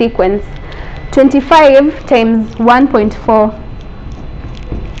of a sequence. 25 times 1.4.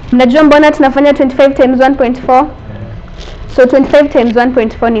 Mnajua mbona tunafanya 25 times 1.4? So 25 times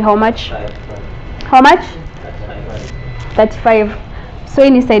 1.4 ni how much? How much? 35. So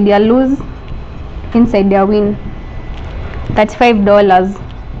inside ya lose, inside ya win. $35.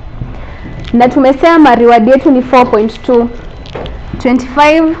 Na tumesema reward yetu ni 4.2.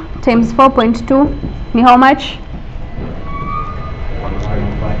 25 times 4.2 ni how much?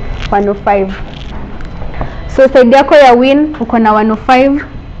 105. So side yako ya win uko na $105.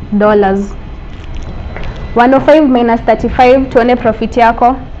 105 minus 35, tuone profit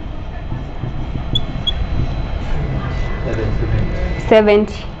yako. 70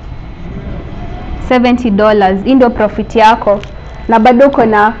 $70. Hii ndio profit yako, na bado uko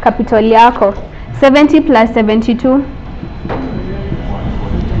na capital yako 70 plus 72,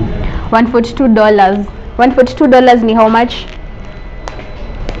 $142. $142 ni how much?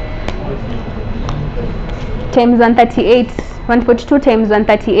 Times 138. 142 times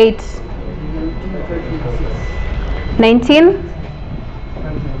 138,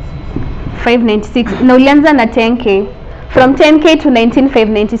 19,596. Na ulianza na 10k. From 10k to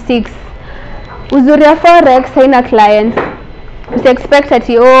 19,596. Uzuri ya Forex haina clients. You expect that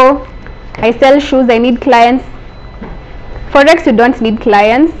oh, I sell shoes, I need clients. Forex you don't need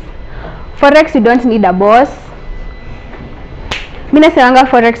clients. Forex you don't need a boss. Mina sayanga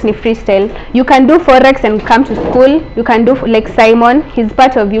Forex ni freestyle. You can do Forex and come to school. You can do like Simon, he's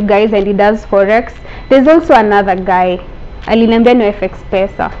part of you guys and he does Forex. There's also another guy, aliniambia ni FX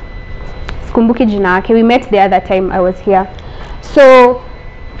pesa, sikumbuki jina yake, we met the other time I was here. So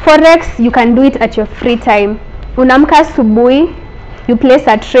Forex you can do it at your free time. Unamka asubuhi, you place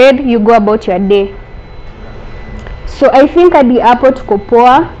a trade, you go about your day. So I think at the airport tuko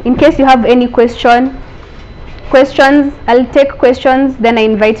poa. In case you have any questions, I'll take questions, then I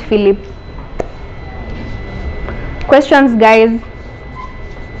invite Philip. Questions guys.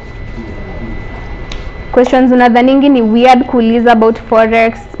 Questions unadhaningi ni weird kuuliza about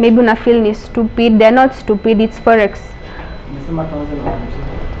Forex, maybe una feel ni stupid. They're not stupid, it's Forex.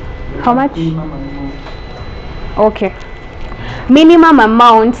 How much? Okay. Minimum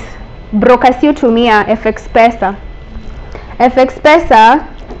amount, brokers you tumia FX pesa. FX pesa,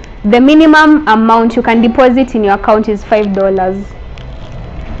 the minimum amount you can deposit in your account is $5.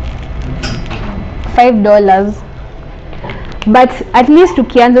 $5. But at least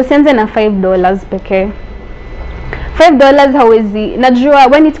ukianza usianze na $5 pekee. $5 hawezi. Najua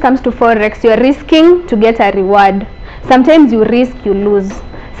when it comes to Forex, you're risking to get a reward. Sometimes you risk, you lose.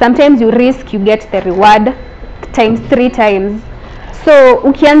 Sometimes you risk, you get the reward times 3 times. So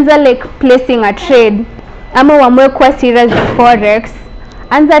ukianza like placing a trade, ama uamue kuwa serious with Forex,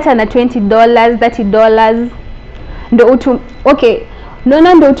 anza hata na $20, $30.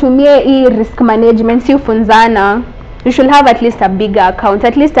 Ndo ndo utumie hii risk management, si ufunzana. you should have at least a bigger account,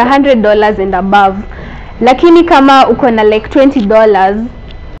 at least $100 and above. Lakini kama uko na like $20,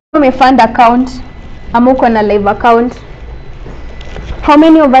 fund account ama uko na live account. How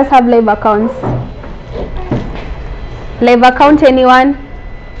many of us have live accounts? Live account, anyone?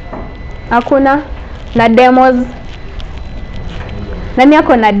 Hakuna? Na demos? Nani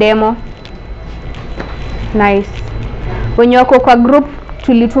ako na demo? Nice. Wenye wako kwa group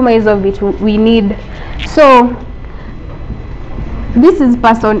tulituma hizo vitu we need. So this is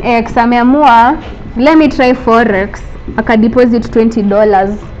person X ameamua let me try Forex, akadeposit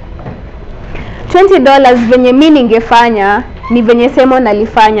 $20. $20 venye mimi ningefanya ni venye Simon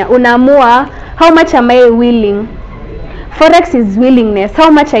alifanya. Unaamua how much am I willing. Forex is willingness.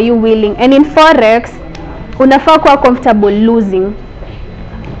 How much are you willing? And in Forex unafaa kuwa comfortable losing.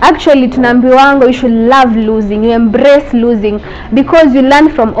 Actually tunaambiwanga you should love losing, you embrace losing because you learn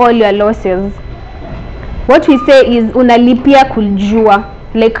from all your losses. What we say is unalipia kujua,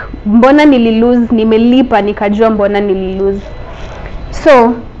 like mbona nililose, nimelipa nikajua mbona nililose.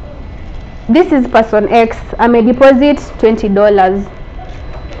 So this is person X, amedeposit $20.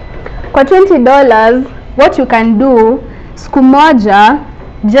 Kwa $20 what you can do, siku moja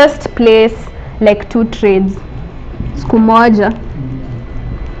just place like 2 trades siku moja.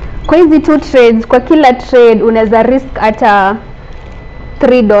 Kwa hizi 2 trades, kwa kila trade unaweza risk hata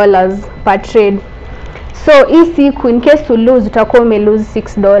 $3 per trade. So hii siku in case you lose utakuwa ume lose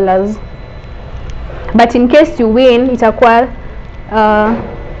 $6, but in case you win itakuwa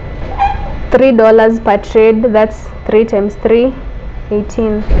 $3 per trade. That's 3 times 3,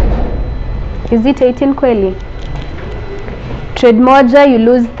 18. Is it 18 kweli? Trade moja you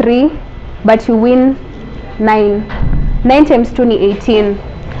lose 3 but you win 9. 9 times 2 ni 18.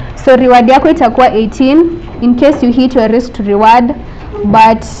 So reward yako itakuwa 18 in case you hit your risk to reward,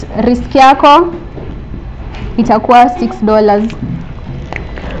 but risk yako itakuwa $6.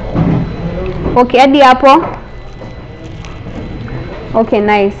 Okay, hadi hapo. Okay,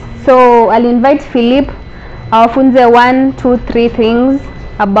 nice. So I'll invite Philip awafunze 1, 2, 3 things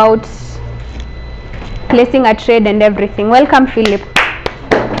about placing a trade and everything. Welcome Philip.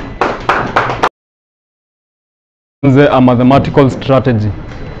 A mathematical strategy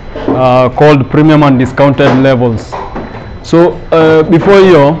called premium and discounted levels. So before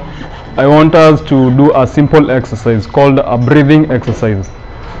you, I want us to do a simple exercise called a breathing exercise.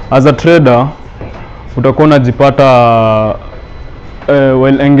 As a trader, utakuwa unajipata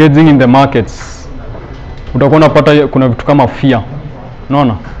while engaging in the markets, utakuwa unapata kuna vitu kama fear,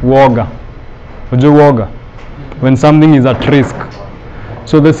 unaona, uoga. Unajua uoga when something is at risk.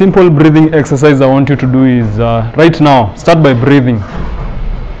 So the simple breathing exercise I want you to do is right now, start by breathing.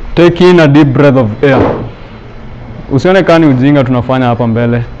 Take in a deep breath of air. Usione kani ujinga tunafanya hapa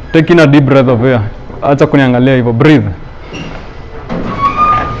mbele. Take in a deep breath of air. Acha kuniangalia hivyo. Breathe.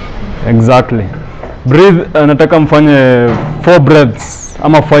 Exactly. Breathe, nataka mfanye 4 breaths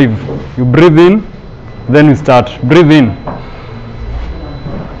ama 5. You breathe in, then you start. Breathe in.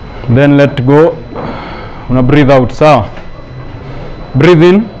 Then let go. Una breathe out, sawa? Breathe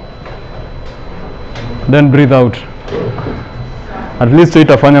in, then breathe out. At least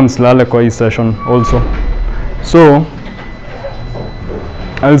itafanya msilale kwa hii session also. So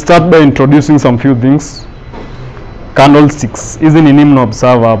I'll start by introducing some few things. Candlesticks. Hizi ni nini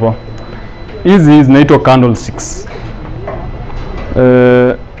mnaobserve hapa? Hizi zinaitwa candlesticks.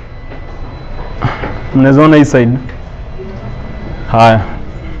 Mnaweza ona hii side. Haya.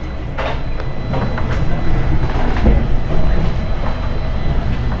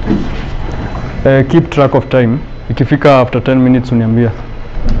 Keep track of time. Ikifika after 10 minutes uniambia.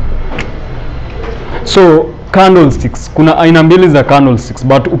 So candlesticks, kuna aina mbili za candlesticks,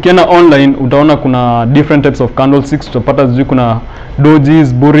 but ukienda online utaona kuna different types of candlesticks. Utapata sijui kuna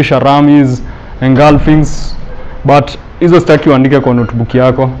dojis, bullish, aramis, engulfings, but hizo sitaki uandike kwa notebook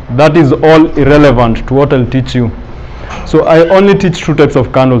yako. That is all irrelevant to what I'll teach you. So I only teach 2 types of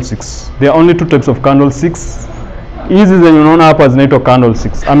candlesticks. There are only 2 types of candlesticks. Hizi zenye unaona hapa zinaitwa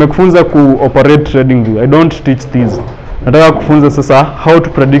candlesticks. Amekufunza ku operate trading view. I don't teach these. Nataka kufunza sasa how to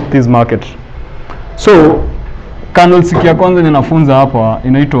predict this market. So candlestick ya kwanza ninafunza hapa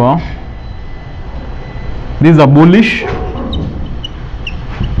inaitwa, this is a bullish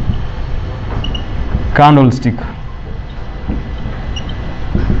candlestick.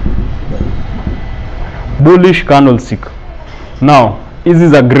 Bullish candlestick. Now, this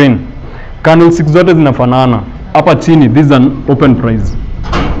is a green. Candlestick zote zinafanana. Hapa chini, this is an open price.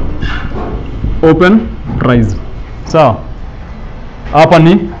 Open price. Sawa. Hapa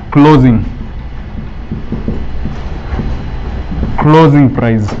ni closing. Closing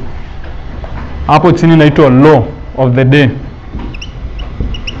price. Hapo chini inaitwa low. of the day.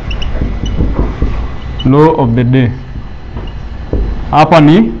 Low of the day. Hapa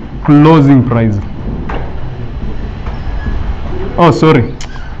ni closing price. Oh sorry,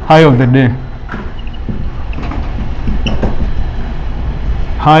 high of the day.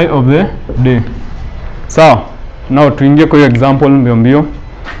 High of the day. Sawa. Now tuingie kwa example mbio mbio.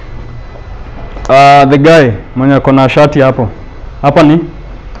 The guy mwenye kona shati hapo. Hapa ni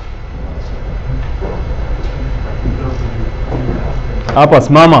hapa,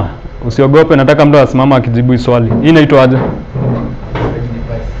 simama, usiogope, nataka mtu asimama akijibu swali. Hii inaitwa aje?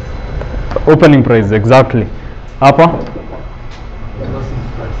 Opening price, exactly. Hapa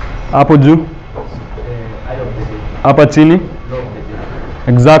hapo juu, hapa chini,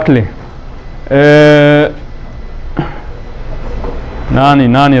 exactly.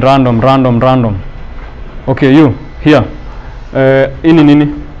 Nani random. Okay, you here. Ini nini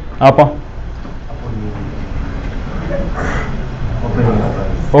hapa?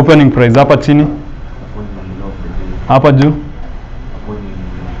 Opening price. Hapa chini, hapa juu,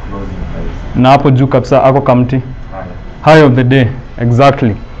 na hapo juu kabisa ako kamti. High of the day,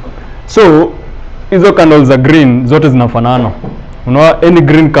 exactly. So hizo candles za green zote zinafanana. Unaona any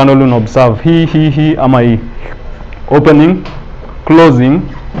green candle una observe hii ama hii, opening, closing,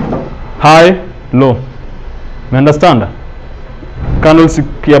 high, low. You understand?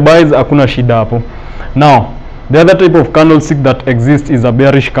 Candlestick ya buys hakuna shida hapo. Now the other type of candlestick that exists is a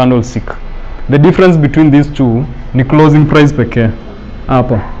bearish candlestick. The difference between these two ni closing price pekee.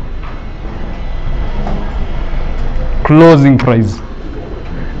 Hapa closing price.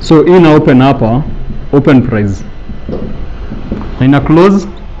 So ina open hapa, open price, na ina close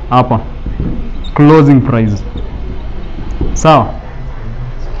hapa, closing price. Sawa.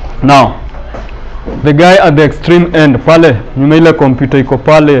 Now the guy at the extreme end pale nyuma ile computer iko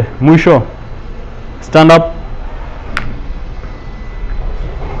pale mwisho, stand up.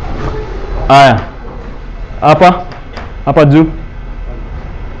 Aya, hapa juu,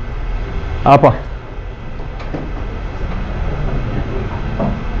 hapa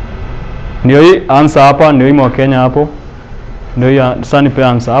ndio hii answer. Hapa ndio hii mwa Kenya hapo, ndio hii sani pe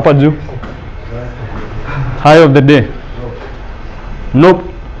answer. Hapa juu, high of the day. Nope.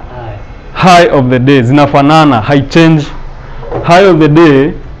 High of the day zinafanana, high change. High of the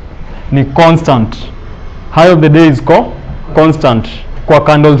day ni constant. High of the day is constant kwa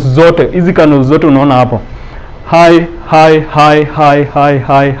candles zote. Hizi candles zote unaona hapo, high.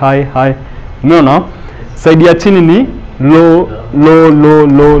 Umeona? Side ya chini ni low.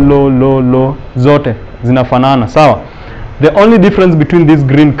 Zote zinafanana, sawa? The only difference between this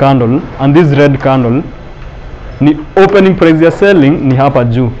green candle and this red candle ni opening price ya selling ni hapa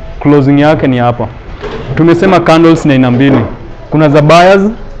juu, closing yake ni hapa. Tumesema candles ni aina mbili, kuna za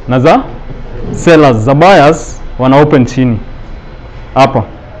buyers na za sellers. Za buyers wana open chini hapa,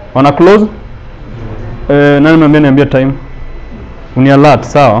 wana close. Nani niambia time? Uni alert,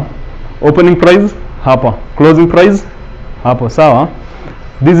 sawa? Opening price hapa, closing price hapo, sawa?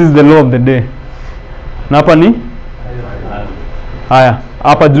 This is the low of the day. Na hapa ni haya,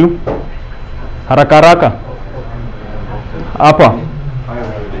 hapa juu, haraka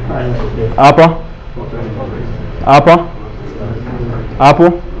hapa,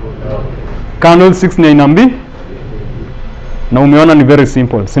 hapo candlesticks ni aina mbili, na umeona ni very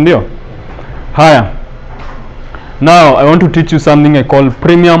simple, si ndio? Haya, now I want to teach you something I call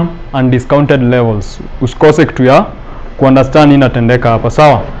premium and discounted levels. Usikose kitu ya kuunderstand inatendeka hapa,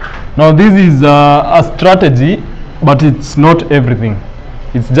 sawa? Now this is a strategy, but it's not everything.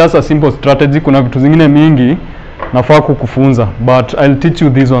 It's just a simple strategy. Kuna vitu zingine mingi nafaa kukufunza, but I'll teach you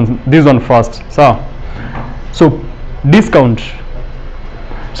this one first, sawa? So discount,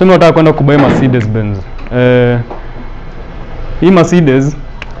 sema nataka kwenda kubuy Mercedes Benz. Hii Mercedes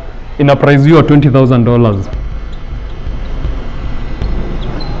ina price hiyo $20,000.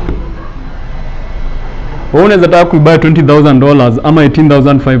 Wewe unaweza taka kubuy $20,000 ama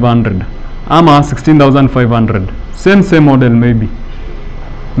 $18,500 ama $16,500. Same model,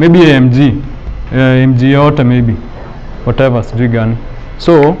 maybe AMG yote, maybe whatever, sijui gani.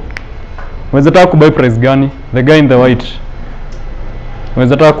 So unaweza taka kubuy price gani? The guy in the white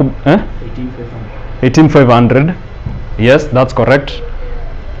unaweza taka $18,500. Yes, that's correct.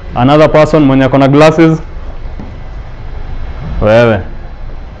 Another person mwenye akona glasses, wewe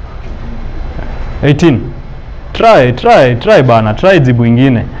 18. Try bana, try jibu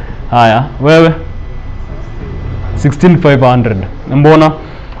ingine. Haya, wewe 16,500. Mbona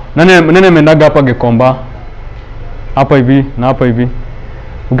nene mendaga hapa Gikomba, hapa hivi na hapa hivi.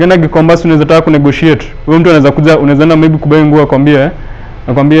 Ukienda Gikomba si unaweza taka kunegotiate. Wewe mtu anaweza kuja, unaweza enda maybe kubai nguo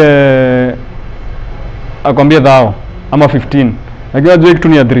akwambie akwambie thao ama 15, lakini unajua kitu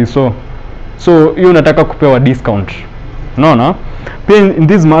ni ya 3, so hiyo unataka kupewa discount. Unaona? Pia in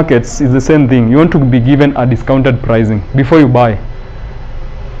these markets is the same thing. You want to be given a discounted pricing before you buy.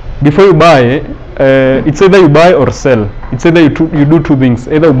 Before you buy, it's either you buy or sell. It's either you do two things,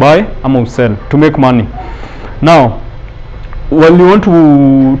 either you buy or sell to make money. Now, when you want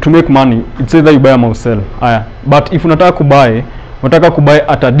to make money, it's either you buy or sell. But if unataka kubuy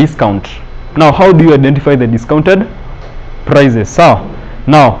at a discount. Now, how do you identify the discounted prices? So,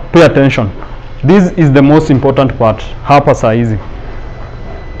 now pay attention. This is the most important part. Hapa saa hizi.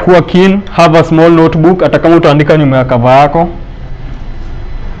 Kuwa keen, have a small notebook, hata kama utaandika nyuma ya cover yako.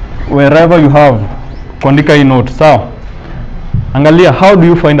 Wherever you have, kuandika hii note, sawa? Angalia, how do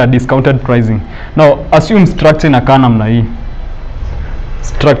you find a discounted pricing? Now, assume structure inakaa namna hii.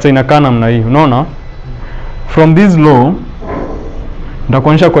 Structure inakaa namna hii, unaona? From this law,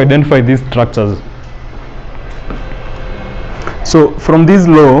 nitakuonyesha ku identify these structures. So, from this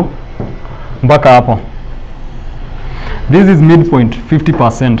law, mpaka hapo. This is midpoint,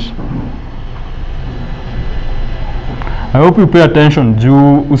 50%. I hope you pay attention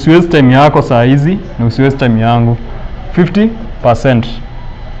juu usiwaste time yako saa hizi na usiwaste time yangu. 50%.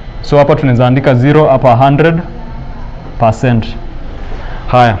 So hapa tunaweza andika 0 hapa 100%.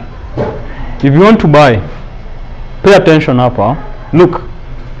 Haya. If you want to buy, pay attention hapa. Look.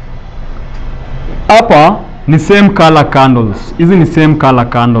 Hapa ni same color candles. Hizi ni same color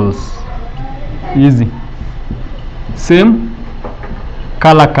candles. Hizi. Same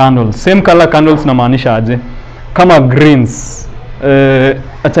color candles. Same color candles namaanisha aje? Kama greens,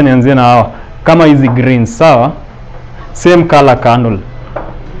 acha nianzie na hawa. Kama hizi greens, sawa? Same color candle.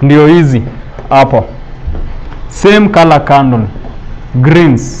 Ndio hizi hapo. Same color candle.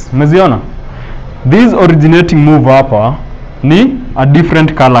 Greens. Umeziona? This originating move hapa ni a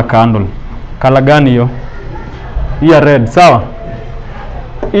different color candle. Color gani hiyo? Hii red, sawa?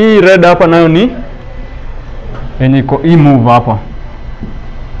 Hii red hapa nayo ni yenye iko hii move hapa.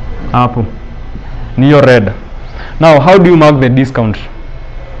 Hapo. Ni hiyo red. Now, how do you mark the discount?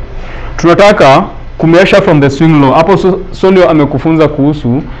 Tunataka kumeasure from the swing low. Hapo Solio amekufunza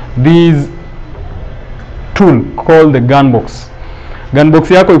kuhusu this tool called the gun box. Gun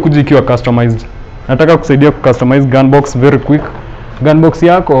box yako ikuje ikiwa customized. Nataka kusaidia kucustomize gun box very quick. Gun box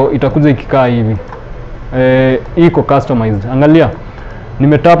yako itakuja ikikaa hivi. Iko customized. Angalia.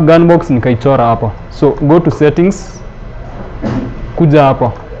 Nimetap gun box nikaichora hapa. So go to settings. Kuja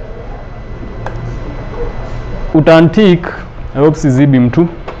hapa. Utaantik, I hope sizibi mtu.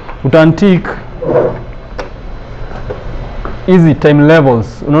 Utaantik easy time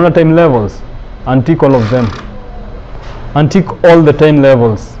levels. Unaona time levels? Antik all of them. Antik all the time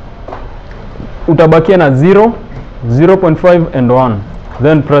levels. Utabakia na 0, 0.5 and 1.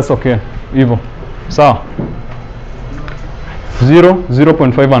 Then press OK. Hivyo. Sawa. 0,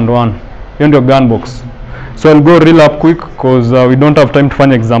 0.5 and 1. Hiyo ndio gun box. So I'll go real up quick because we don't have time to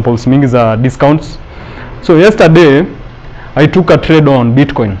find examples mingi za discounts. So yesterday I took a trade on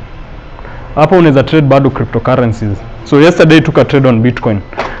Bitcoin. Hapo unaweza trade bado cryptocurrencies. So yesterday I took a trade on Bitcoin.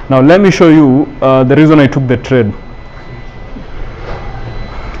 Now let me show you the reason I took the trade.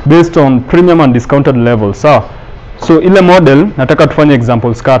 Based on premium and discounted levels. So ile model nataka tufanye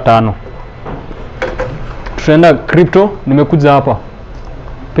examples ka 5. Tutaenda crypto, nimekuja hapa.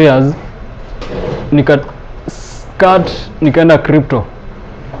 Pairs nikaenda crypto.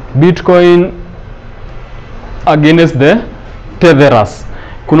 Bitcoin against the Tetheras.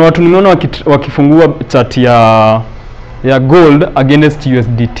 Kuna watu nimeona wakifungua chart ya gold against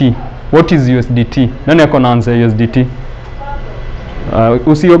USDT. What is USDT? Nani yako na answer USDT?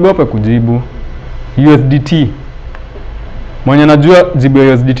 Usiogope kujibu. USDT. Mwenye najua jibu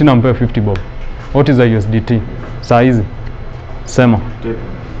ya USDT na mpea 50 bob. What is a USDT? Saa hizi. Sema.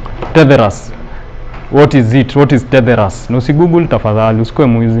 Tetheras. What is it? What is Tetheras? Na usigoogle tafadhali, usikue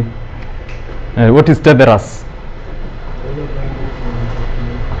mwizi. What is Tetheras?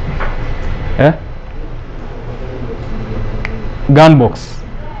 Gunbox.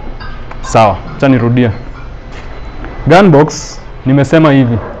 Sawa, acha nirudie. Gunbox nimesema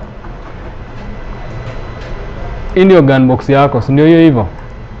hivi. Hii ndio gunbox yako, si ndio hiyo hivyo?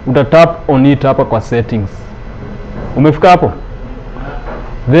 Utatap on it hapa kwa settings. Umefika hapo?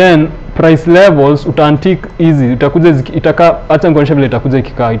 Then price levels utaantik easy. Itakuja acha nikuonyeshe vile itakuja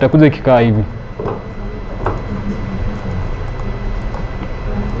ikikaa. Itakuja ikikaa hivi.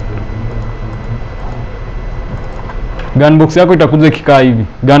 Gunbox yako itakuja ikikaa hivi.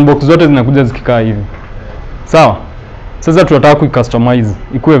 Gunbox zote zinakuja zikikaa hivi. Sawa? Sasa tunataka kuicustomize.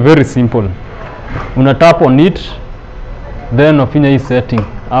 Ikuwe very simple. Una tap on it, then ufinya hii setting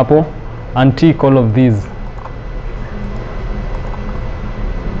hapo, untick all of these.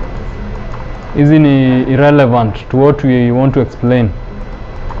 hizi ni irrelevant to what we want to explain,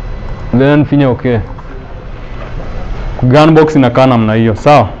 then finya okay. Gunbox inakaa namna hiyo,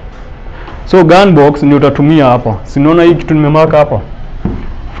 sawa. So gunbox ni utatumia hapa, sinaona hii kitu nimemaka hapa,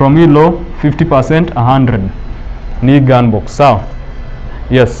 from hii low 50% 100 ni gunbox, sawa.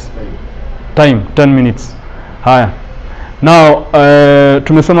 Yes, time 10 minutes. Haya, now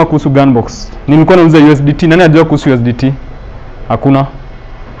tumesoma kuhusu gunbox. Nilikuwa nauza USDT. Nani anajua kuhusu USDT? Hakuna.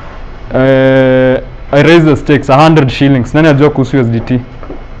 I raise the stakes 100 shillings. Nani anajua kuhusu USDT?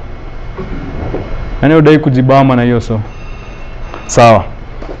 Nani udai kujibama na hiyo? So sawa,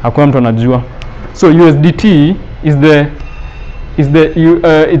 hakuna mtu anajua. So USDT is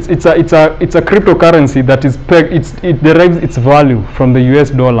it's a cryptocurrency that is it derives its value from the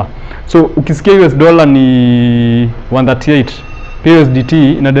US dollar. So ukisikia US dollar ni 138, USDT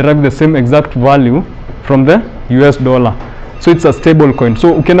ina derive the same exact value from the US dollar. So it's a stable coin.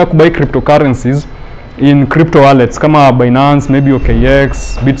 So ukienda kubuy cryptocurrencies in crypto wallets kama Binance, maybe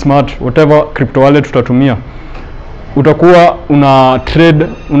OKX, Bitsmart, whatever crypto wallet utatumia, utakuwa una trade,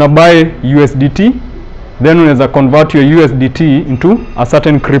 una buy USDT, then unaweza convert your USDT into a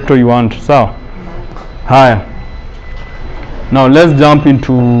certain crypto you want. So haya, now let's jump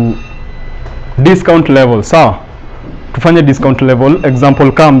into discount level. Sawa, tufanye discount level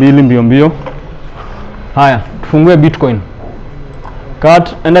example kama mbili mbio mbio. Haya, tufungue Bitcoin.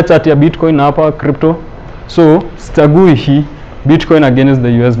 Enda chart ya Bitcoin hapa crypto. So sichagui hii Bitcoin against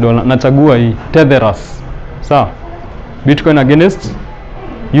the US dollar, nachagua hii Tetherus. Sawa, Bitcoin against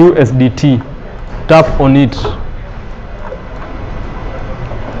USDT. Tap on it.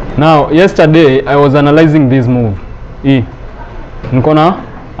 Now yesterday I was analyzing this move. Niko na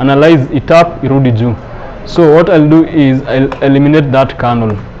analyze itap irudi juu. So what I'll do is I'll eliminate that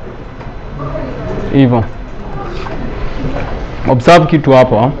candle. Hivyo. Observe kitu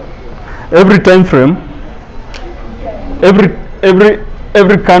hapa. Every time frame,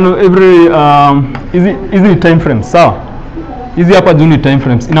 every candle, easy time frame. Sawa. Hizi hapa juu ni time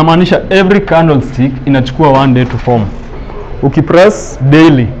frames. Inamaanisha every candlestick inachukua 1 day to form. Ukipress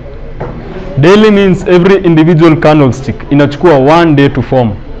daily. Daily means every individual candlestick inachukua 1 day to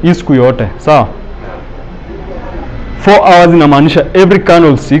form. Hii siku yote, sawa? 4 hours inamaanisha every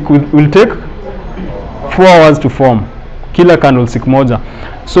candlestick will take 4 hours to form. Kila candlestick moja.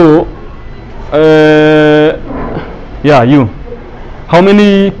 So yeah, how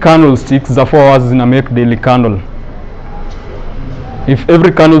many candlesticks za 4 hours zina make daily candle? If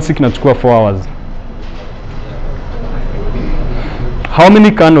every candlestick inachukua 4 hours, how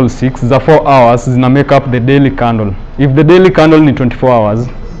many candlesticks za 4 hours zina make up the daily candle? If the daily candle ni 24 hours,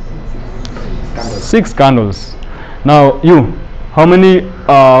 6 candles. Now how many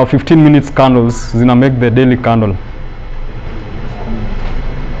 15 minutes candles zina make the daily candle?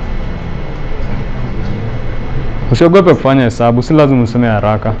 Usiogope kufanya hesabu, si lazima useme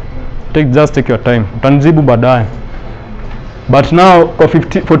haraka. Just take your time. Utanijibu baadaye. But now kwa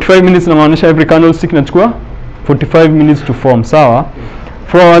 45 minutes inamaanisha every candlestick inachukua 45 minutes to form. Sawa?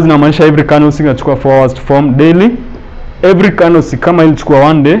 4 hours inamaanisha every candlestick inachukua 4 hours to form daily. Every candlestick kama ilichukua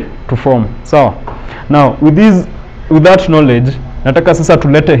 1 day to form. Sawa? Now with that knowledge, nataka sasa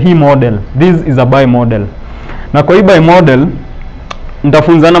tulete hii model. This is a buy model. Na kwa hii buy model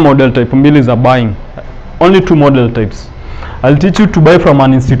nitafunzana model type mbili za buying. Only 2 model types. I'll teach you to buy from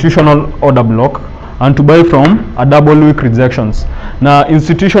an institutional order block and to buy from a double week rejections. Na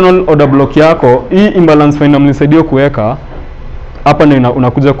institutional order block yako, hii imbalance finder mnisaidia kuweka hapa na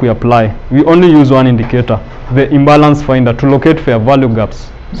unakuja kuapply. We only use one indicator, the imbalance finder, to locate fair value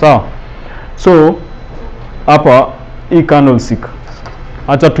gaps. Sawa? So hapa hii candlestick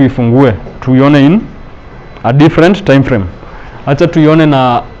acha tuifungue tuione in a different time frame. Acha tuione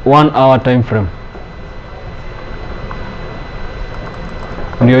na 1 hour time frame.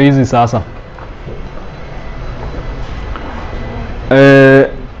 Ndio hizi sasa.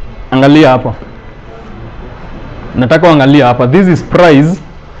 Angalia hapa. Nataka uangalia hapa. This is price.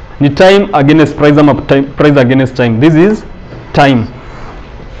 Ni time against price ama price against time. This is time.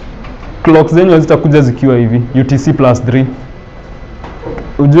 Clocks zenyu zitakuja zikiwa hivi. UTC plus 3.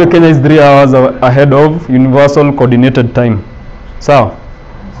 Ujue Kenya is 3 hours ahead of universal coordinated time. Sawa?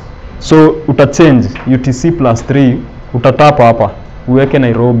 So utachange UTC plus 3, utatapa hapa. Uweke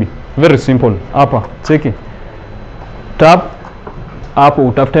Nairobi. Very simple. Hapa, cheki. Tap hapo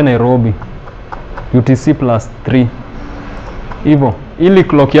utafute Nairobi. UTC plus 3. Hivyo, ili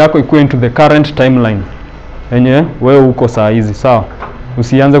clock yako ikuwe into the current timeline yenye wewe uko saa hizi, sawa?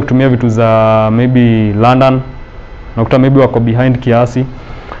 Usianze kutumia vitu za maybe London, nakuta maybe wako behind kiasi.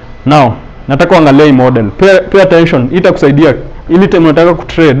 Now, nataka uangalie hii model. Pay attention, itakusaidia ili time unataka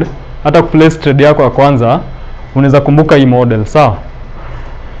kutrade hata kuplace trade yako ya kwanza unaweza kumbuka hii model, sawa?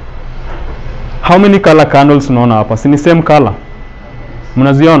 How many color candles unaona hapa? Si ni same color?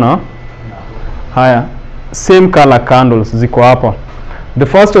 Mnaziona? Haya, same color candles ziko hapa. The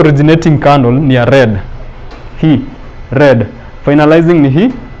first originating candle ni ya red. Hii red. Finalizing ni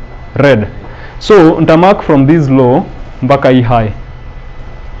hii red. So nita mark from this low mpaka hii high.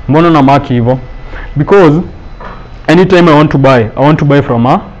 Mbona na mark hivyo? Because anytime I want to buy from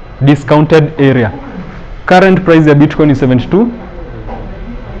a discounted area. Current price ya Bitcoin is 72.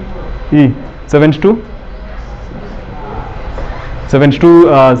 Hii 72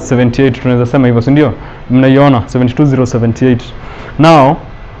 78 tunaweza sema hivyo, si ndio? Mnaiona 72078. Now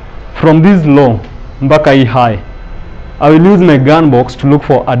from this low mpaka hii high, I will use my gun box to look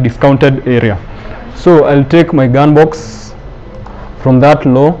for a discounted area. So I'll take my gun box from that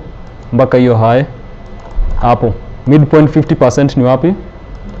low mpaka hiyo high hapo. Midpoint 50% ni wapi?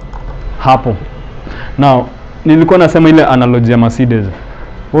 Hapo. Now nilikuwa nasema ile analogy ya Mercedes.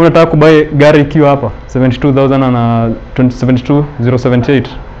 Wewe unataka kubai gari ikiwa hapa 72000 na 72078.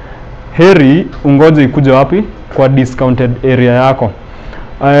 Heri ungoje ikuje wapi? Kwa discounted area yako.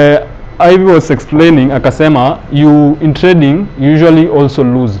 I was explaining, akasema you in trading usually also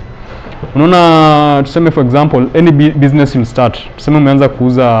lose. Unaona, tuseme for example any business you start, tuseme umeanza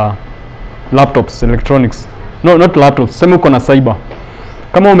kuuza laptops, electronics. No, not laptops, tuseme uko na cyber.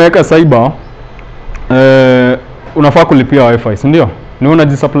 Kama umeweka cyber, unafaa kulipia wifi, si ndio? Ni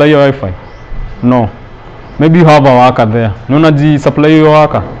unajisupply wifi? No. Maybe you have a worker there. Ni unajisupply your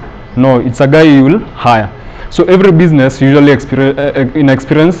worker? No, it's a guy you will hire. So every business usually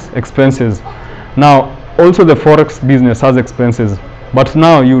experience expenses. Now also the forex business has expenses, but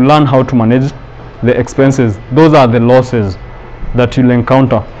now you learn how to manage the expenses. Those are the losses that you'll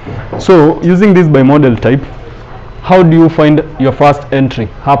encounter. So using this by model type, how do you find your first entry?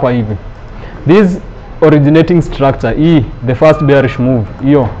 Hapa hivi. This originating structure, E, the first bearish move,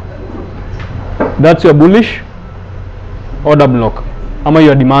 hiyo, that's your bullish order block ama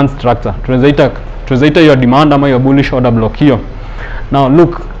your demand structure. Tunazaita your demand ama your bullish order block hiyo. Now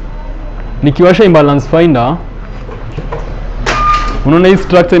look, nikiwasha imbalance finder, unaona hii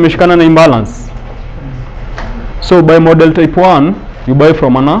structure imeshikana na imbalance. So by model type 1 you buy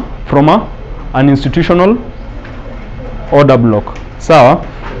from an institutional order block, sawa?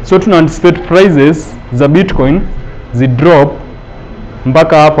 So tuna anticipate prices za Bitcoin zi drop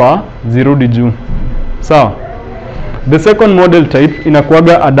mpaka hapa zirudi juu, sawa? The second model type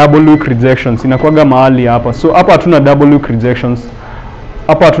inakuaga a double wick rejections, inakuaga mahali hapa. So hapa hatuna double wick rejections.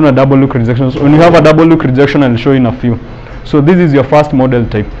 When you have a double wick rejection, I'll show you in a few. So this is your first model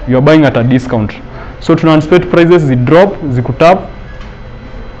type. You are buying at a discount. So tuna anticipate prices zi drop, zikutap,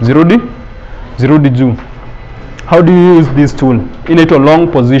 zirudi juu. How do you use this tool? Inaitwa long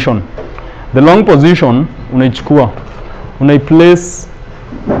position. The long position unaichukua, unaiplace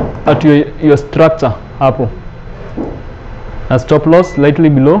at your structure hapo. A stop loss slightly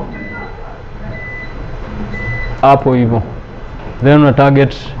below hapo hivyo, then una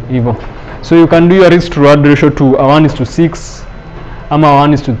target hivyo. So you can do your risk to reward ratio to a 1:6 ama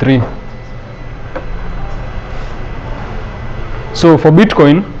 1:3. So for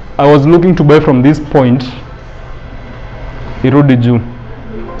Bitcoin I was looking to buy from this point irudi juu.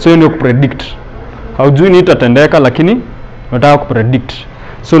 So you need to predict. Haujui ni itatendeka, lakini unataka kupredict.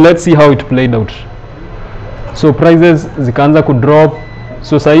 So let's see how it played out. So prices zikaanza ku drop.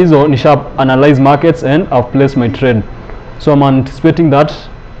 So saa hizo nisha analyze markets and I've placed my trade. So I'm anticipating that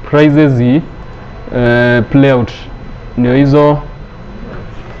prices play out. Ndio hizo.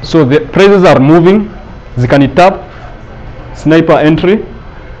 So the prices are moving, zikani tap, sniper entry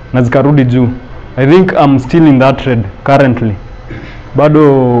na zikarudi juu. I think I'm still in that trade currently.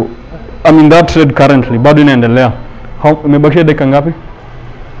 Bado I'm in that trade currently. Bado inaendelea. Imebakisha dakika ngapi?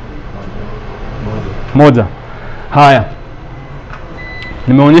 Moja. Haya.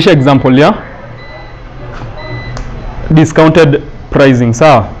 Nimeonyesha example ya discounted pricing,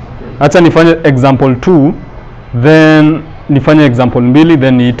 sawa? Acha nifanye example 2, then nifanye example 2,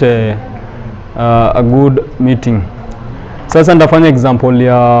 then niite a good meeting. Sasa nitafanya example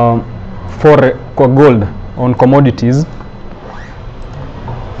ya Forex kwa gold on commodities.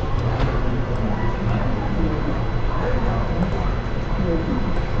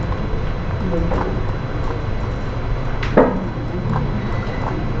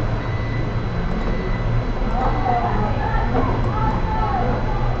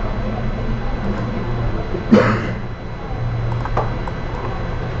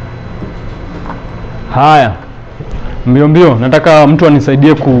 Haya, mbio nataka mtu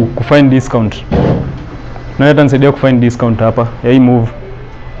anisaidie kufind discount. Na yeye atanisaidia kufind discount hapa ya hii move.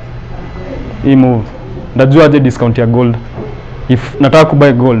 hii move. Ndajua aje discount ya gold if nataka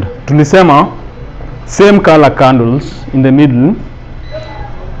kubuy gold? Tulisema same color candles in the middle.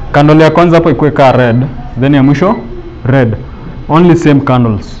 Candle ya kwanza hapo ikuwe ka red, then ya mwisho red. Only same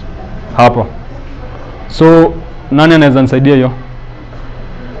candles hapo. So nani anaweza nisaidia hiyo?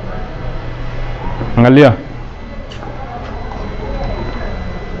 Angalia.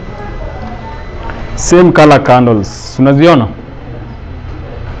 Same color candles. Unaziona?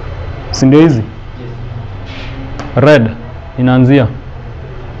 Si ndio hizi? Red inaanzia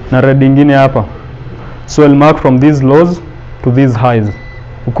na red ingine hapa. So I'll mark from these lows to these highs.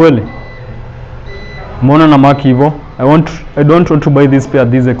 Ukweli? Mbona na mark hivyo? I don't want to buy this pair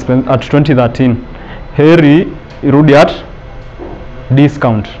at this expense at 2013. Heri irudi at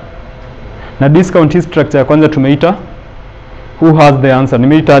discount. Na discount hii structure ya kwanza tumeita, who has the answer?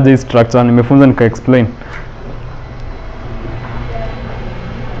 Nimeita aje hii structure, nimefunza nika explain.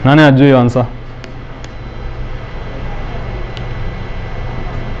 Nani ajui hiyo answer?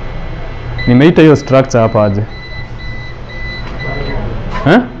 Nimeita hiyo structure hapa aje?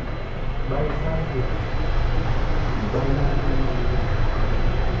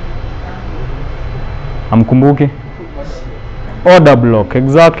 Amkumbuki? Order block,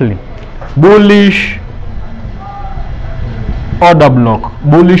 exactly. Bullish order block,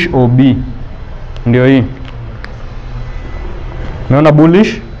 bullish OB. Ndio hii. Umeona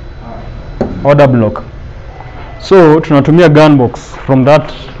bullish order block. So tunatumia gun box from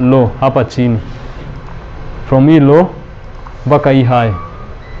that low hapa chini. From hii low mpaka hii high.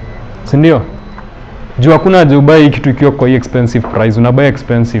 Si ndio? Juu hakuna haja ubai kitu ikiwa kwa hii expensive price, unabai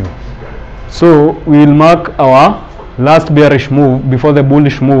expensive. So we will mark our last bearish move before the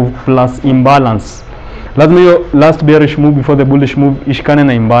bullish move plus imbalance. Lazima hiyo last bearish move before the bullish move ishikane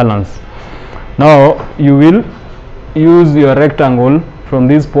na imbalance. Now you will use your rectangle from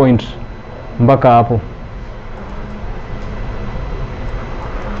this point mpaka hapo.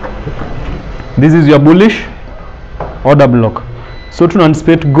 This is your bullish order block. So to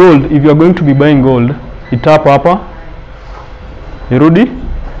anticipate gold, if you are going to be buying gold, itap hapa,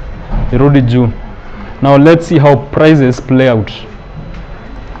 irudi juu. Now let's see how prices play out.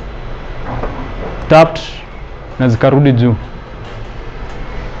 Tapped na zikarudi juu.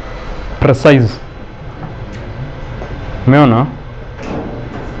 Precise. Umeona?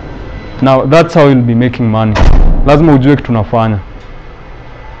 Now that's how you'll be making money. Lazima ujue kitu tunafanya.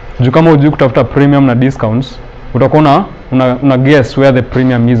 Juu kama ujue kutafuta premium na discounts, utakuwa una guess where the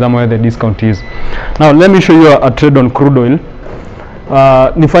premium is and where the discount is. Now let me show you a trade on crude oil.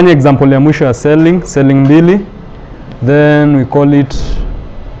 Nifanye example ya mwisho ya selling mbili, then we call it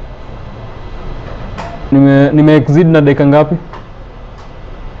nime exceed na dakika ngapi?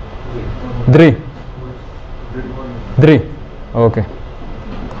 3. Okay.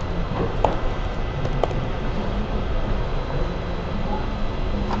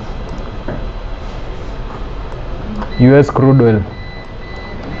 US crude oil.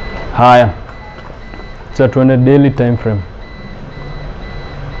 Haya. Sasa tuone daily time frame.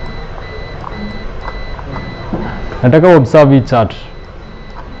 Nataka observe hii chart.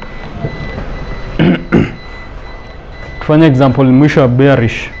 Tufanye example mwisho wa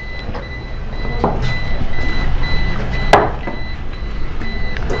bearish.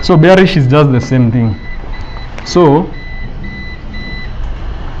 So bearish is just the same thing. So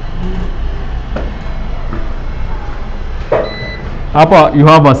hapa you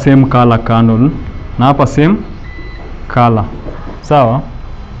have a same color candle na hapa same color. Sawa?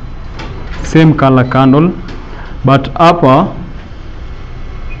 Same color candle, but hapa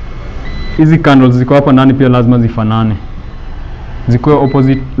hizi candles ziko hapa ndani pia lazima zifanane. Zikuwe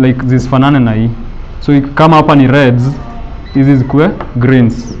opposite, like zisifanane na hii. So kama hapa ni reds, hizi zikuwe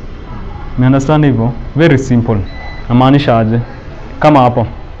greens. You understand hivyo? Very simple. Namaanisha aje? Kama hapo.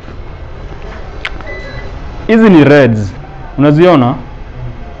 Hizi ni reds. Unaziona?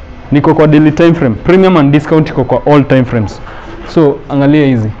 Niko kwa daily time frame. Premium and discount iko kwa all time frames. So angalia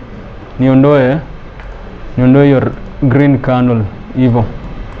hizi. Niondoe your green candle hivyo.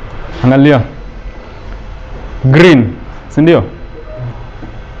 Angalia. Green, si ndio?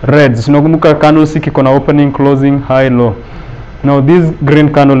 Reds. Unakumbuka candles iko na opening, closing, high, low. Now this green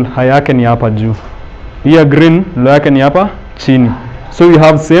candle high yake ni hapa juu. Hii green low yake ni hapa chini. So we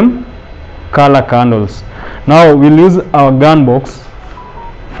have same color candles. Now we'll use our gun box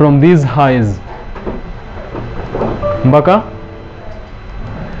from these highs mpaka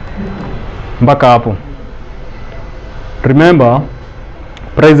hapo. Remember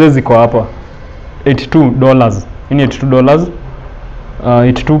prices ziko hapa $82. Ini $82,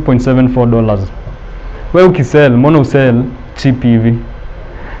 $82.74. Wewe ukisell, mbona usell cheap hivi?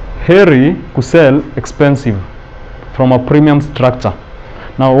 heri kusell expensive from a premium structure.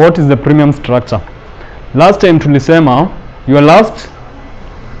 Now what is the premium structure? Last time tulisema your last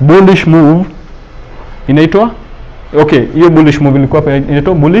bullish move inaitwa, okay, hiyo bullish move ilikuwa hapa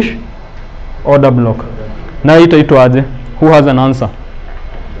inaitwa bullish order block. Na itaitwa aje? Who has an answer?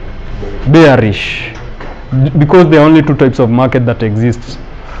 Bearish. Because there are only two types of market that exists.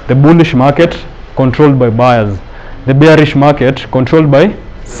 The bullish market controlled by buyers, the bearish market controlled by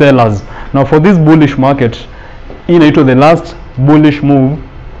sellers. Now for this bullish market, inaitwa the last bullish move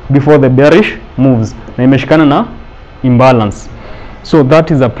before the bearish moves, na imeshikana na imbalance. So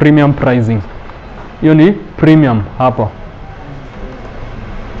that is a premium pricing. Hiyo ni premium hapa.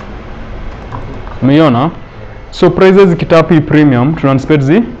 Umeona? So prices zikitapi premium,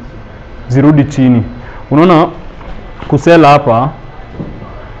 tunanspect zirudi chini. Unaona kusela hapa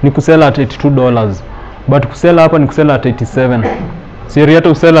ni kusela at $82, but kusela hapa ni kusela at 87. Siri hata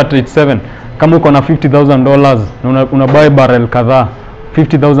usela at 87 kama uko na $50,000 na una buy barrel kadhaa,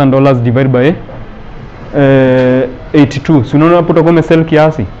 $50,000 divided by 82. So unaona hapo utakuwa umesell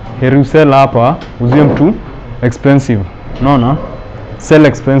kiasi. Heri usela hapa uzie mtu expensive. Unaona? Sell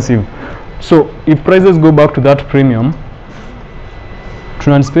expensive. So if prices go back to that premium,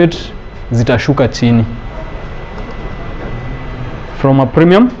 tunanspect zitashuka chini from a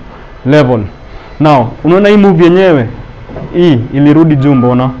premium level. Now unaona hii move yenyewe hii ilirudi juu,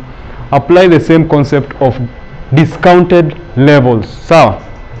 mbona? Apply the same concept of discounted levels. Sawa?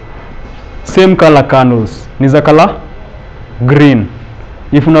 Same color candles ni za color green.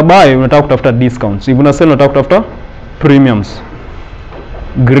 If una buy unataka kutafuta discounts, if una sell unataka kutafuta premiums.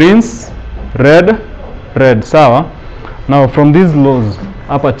 Greens, red, red. Sawa? Now from these lows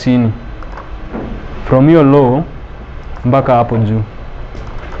hapa chini, from your low mpaka hapo juu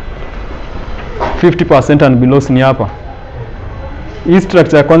 50% and below ni hapa. Hii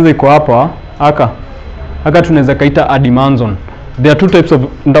structure ya kwanza iko hapa, aka tunaweza kaita a demand zone. There are two types of,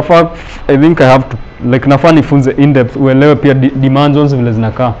 I think I have to like nafaa nifunze in depth uelewe pia demand zones vile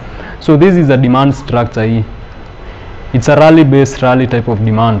zinakaa. So this is a demand structure hii. It's a rally based rally type of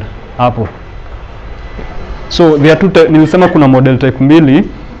demand hapo. So there are two nilisema kuna model type mbili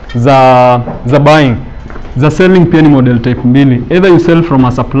za buying. Za selling pia ni model type mbili. Either you sell from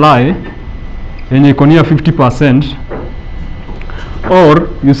a supply yenye iko near 50%, or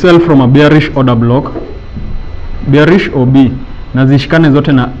you sell from a bearish order block, bearish OB, na zishikane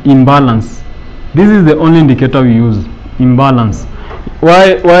zote na imbalance. This is the only indicator we use, imbalance.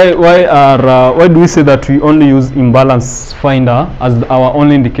 Why do we say that we only use imbalance finder as our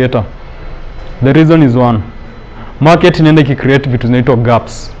only indicator? The reason is one, market inaenda ki create vitu zinaitwa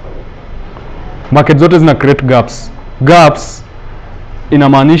gaps. Market zote zina create gaps. Gaps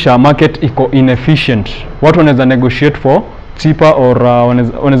inamaanisha market iko inefficient. Watu wanaweza negotiate for cheaper or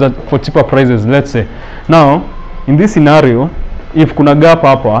wanaweza for cheaper prices, let's say. Now in this scenario, if kuna gap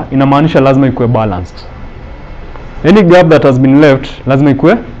hapa inamaanisha lazima ikuwe balanced. Any gap that has been left lazima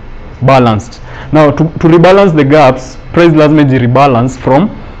ikuwe balanced. Now to rebalance the gaps, price lazima iji rebalance from,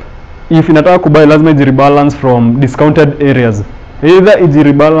 if inataka kubuy lazima iji rebalance from discounted areas. Either iji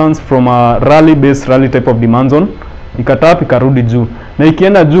rebalance from a rally based rally type of demand zone, ikatap ikarudi juu, na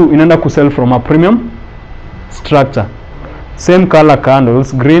ikienda juu inaenda kusell from a premium structure. Same color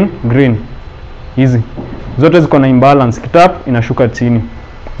candles, green green, easy, zote ziko na imbalance, kitap inashuka chini.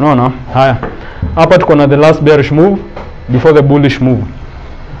 Unaona? Haya, hapa tuko na the last bearish move before the bullish move.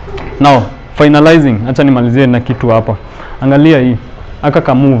 Now finalizing, acha nimalizie na kitu hapa. Angalia hii, aka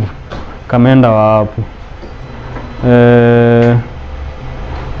ka move kameenda wapi?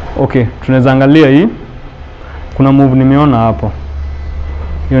 Okay, tunaweza angalia hii. Kuna move nimeona hapo,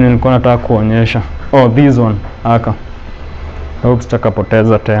 hiyo nilikuwa nataka kuonyesha. Oh, this one aka, oops,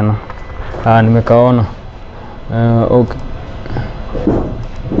 takapoteza tena. Nimekaona. Okay.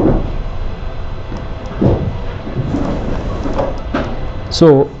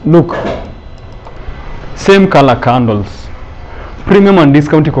 So look, same color candles, premium and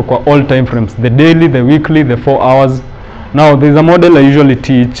discount iko kwa all time frames, the daily, the weekly, the 4 hours. Now there is a model I usually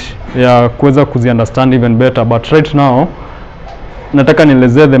teach ya kuweza kuzi understand even better, but right now nataka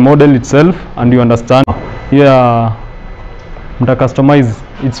nielezee the model itself and you understand. Yeah, mta customize,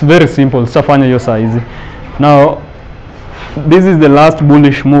 it's very simple, sitafanya hiyo saa hizi. Now this is the last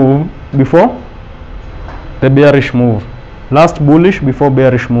bullish move before the bearish move, last bullish before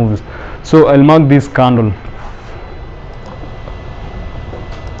bearish moves. So I'll mark this candle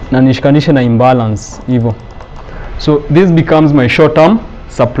na nishikanishe na imbalance hivyo. So this becomes my short term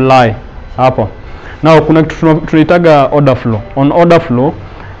supply hapa. Now kuna kitu tunaitaga order flow. On order flow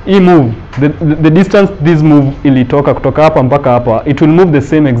hii move, the distance this move ilitoka kutoka hapa mpaka hapa, it will move the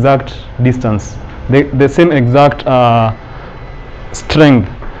same exact distance, the same exact strength.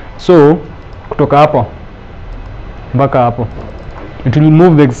 So kutoka hapa mpaka hapo, it will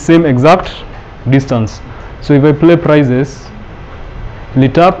move the same exact distance. So if I play prices,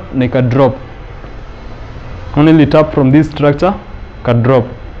 lit up na ika drop, only lit up from this structure ka drop.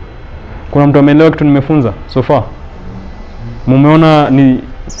 Kuna mtu ameelewa kitu nimefunza so far? Mumeona ni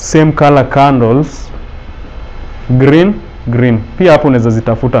same color candles, green green. Pia hapo unaweza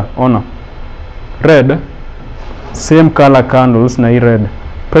zitafuta, ona red, same color candles na hii red,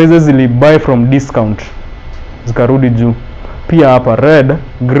 prices zili buy from discount zikarudi juu. Pia hapa red,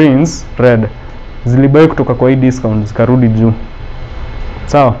 greens, red zili buy kutoka kwa hii discount zikarudi juu.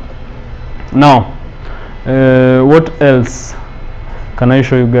 Sawa? Now what else can I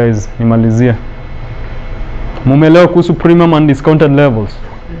show you guys? Nimalizie. Mumeelewa kuhusu premium and discounted levels?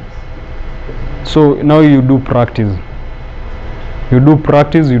 So now you do practice. You do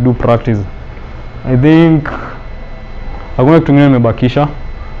practice. I think hakuna kitu kingine nimebakisha.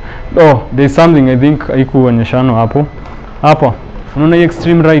 Oh, there is something I think haikuonyeshano hapo. Hapa unaona hii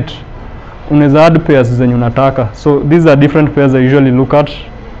extreme right, unaweza add pairs zenye unataka. So these are different pairs I usually look at.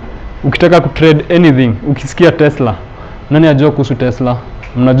 Ukitaka kutrade anything, ukisikia Tesla, nani ajua kuhusu Tesla?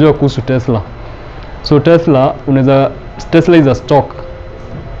 Mnajua kuhusu Tesla. So Tesla is a stock.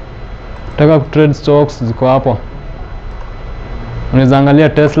 Ukitaka kutrade stocks ziko hapa. Unaweza angalia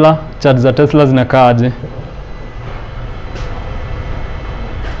Tesla, chart za Tesla zinakaa aje.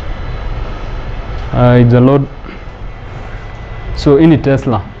 It's a load. So ini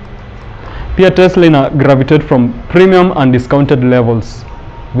Tesla. Pia Tesla ina gravitate from premium and discounted levels.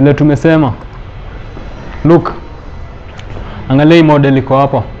 Vile tumesema. Look. Angalia hii model iko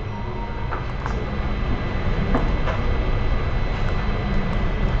hapa.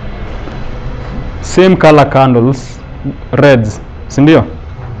 Same color candles, reds, si ndio?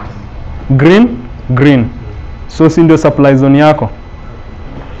 Green, green. So si ndio supply zone yako?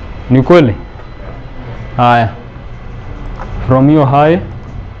 Ni kweli? Haya. From your high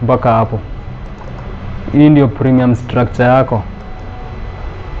mpaka hapo. Hii ndio premium structure yako.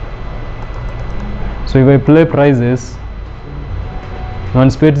 So if I play prices,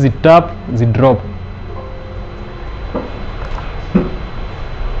 one spade zi tap, zi drop.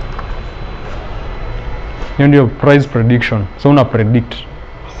 Hiyo ndio price prediction. So una predict.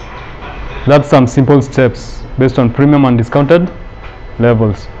 That's some simple steps based on premium and discounted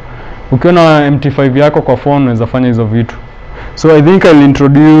levels. Ukiona MT5 yako kwa phone unaweza fanya hizo vitu. So I think I'll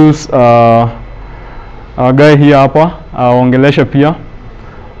introduce a guy here hapa aongeleshe pia,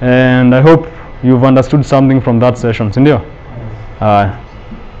 and I hope you've understood something from that session, si ndio?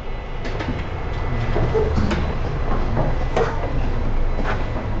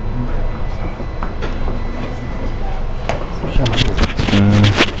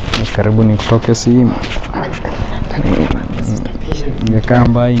 Karibu ni kutoke simu. Ingekaa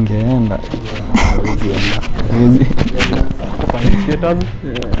mbaya ingeenda.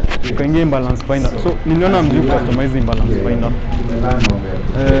 Ukaingia imbalance finder. So niliona mjuu customize imbalance finder.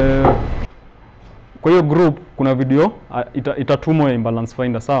 Kwa hiyo group kuna video itatumwa imbalance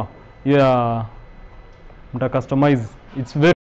finder, sawa? Yeah, mta customize. It's very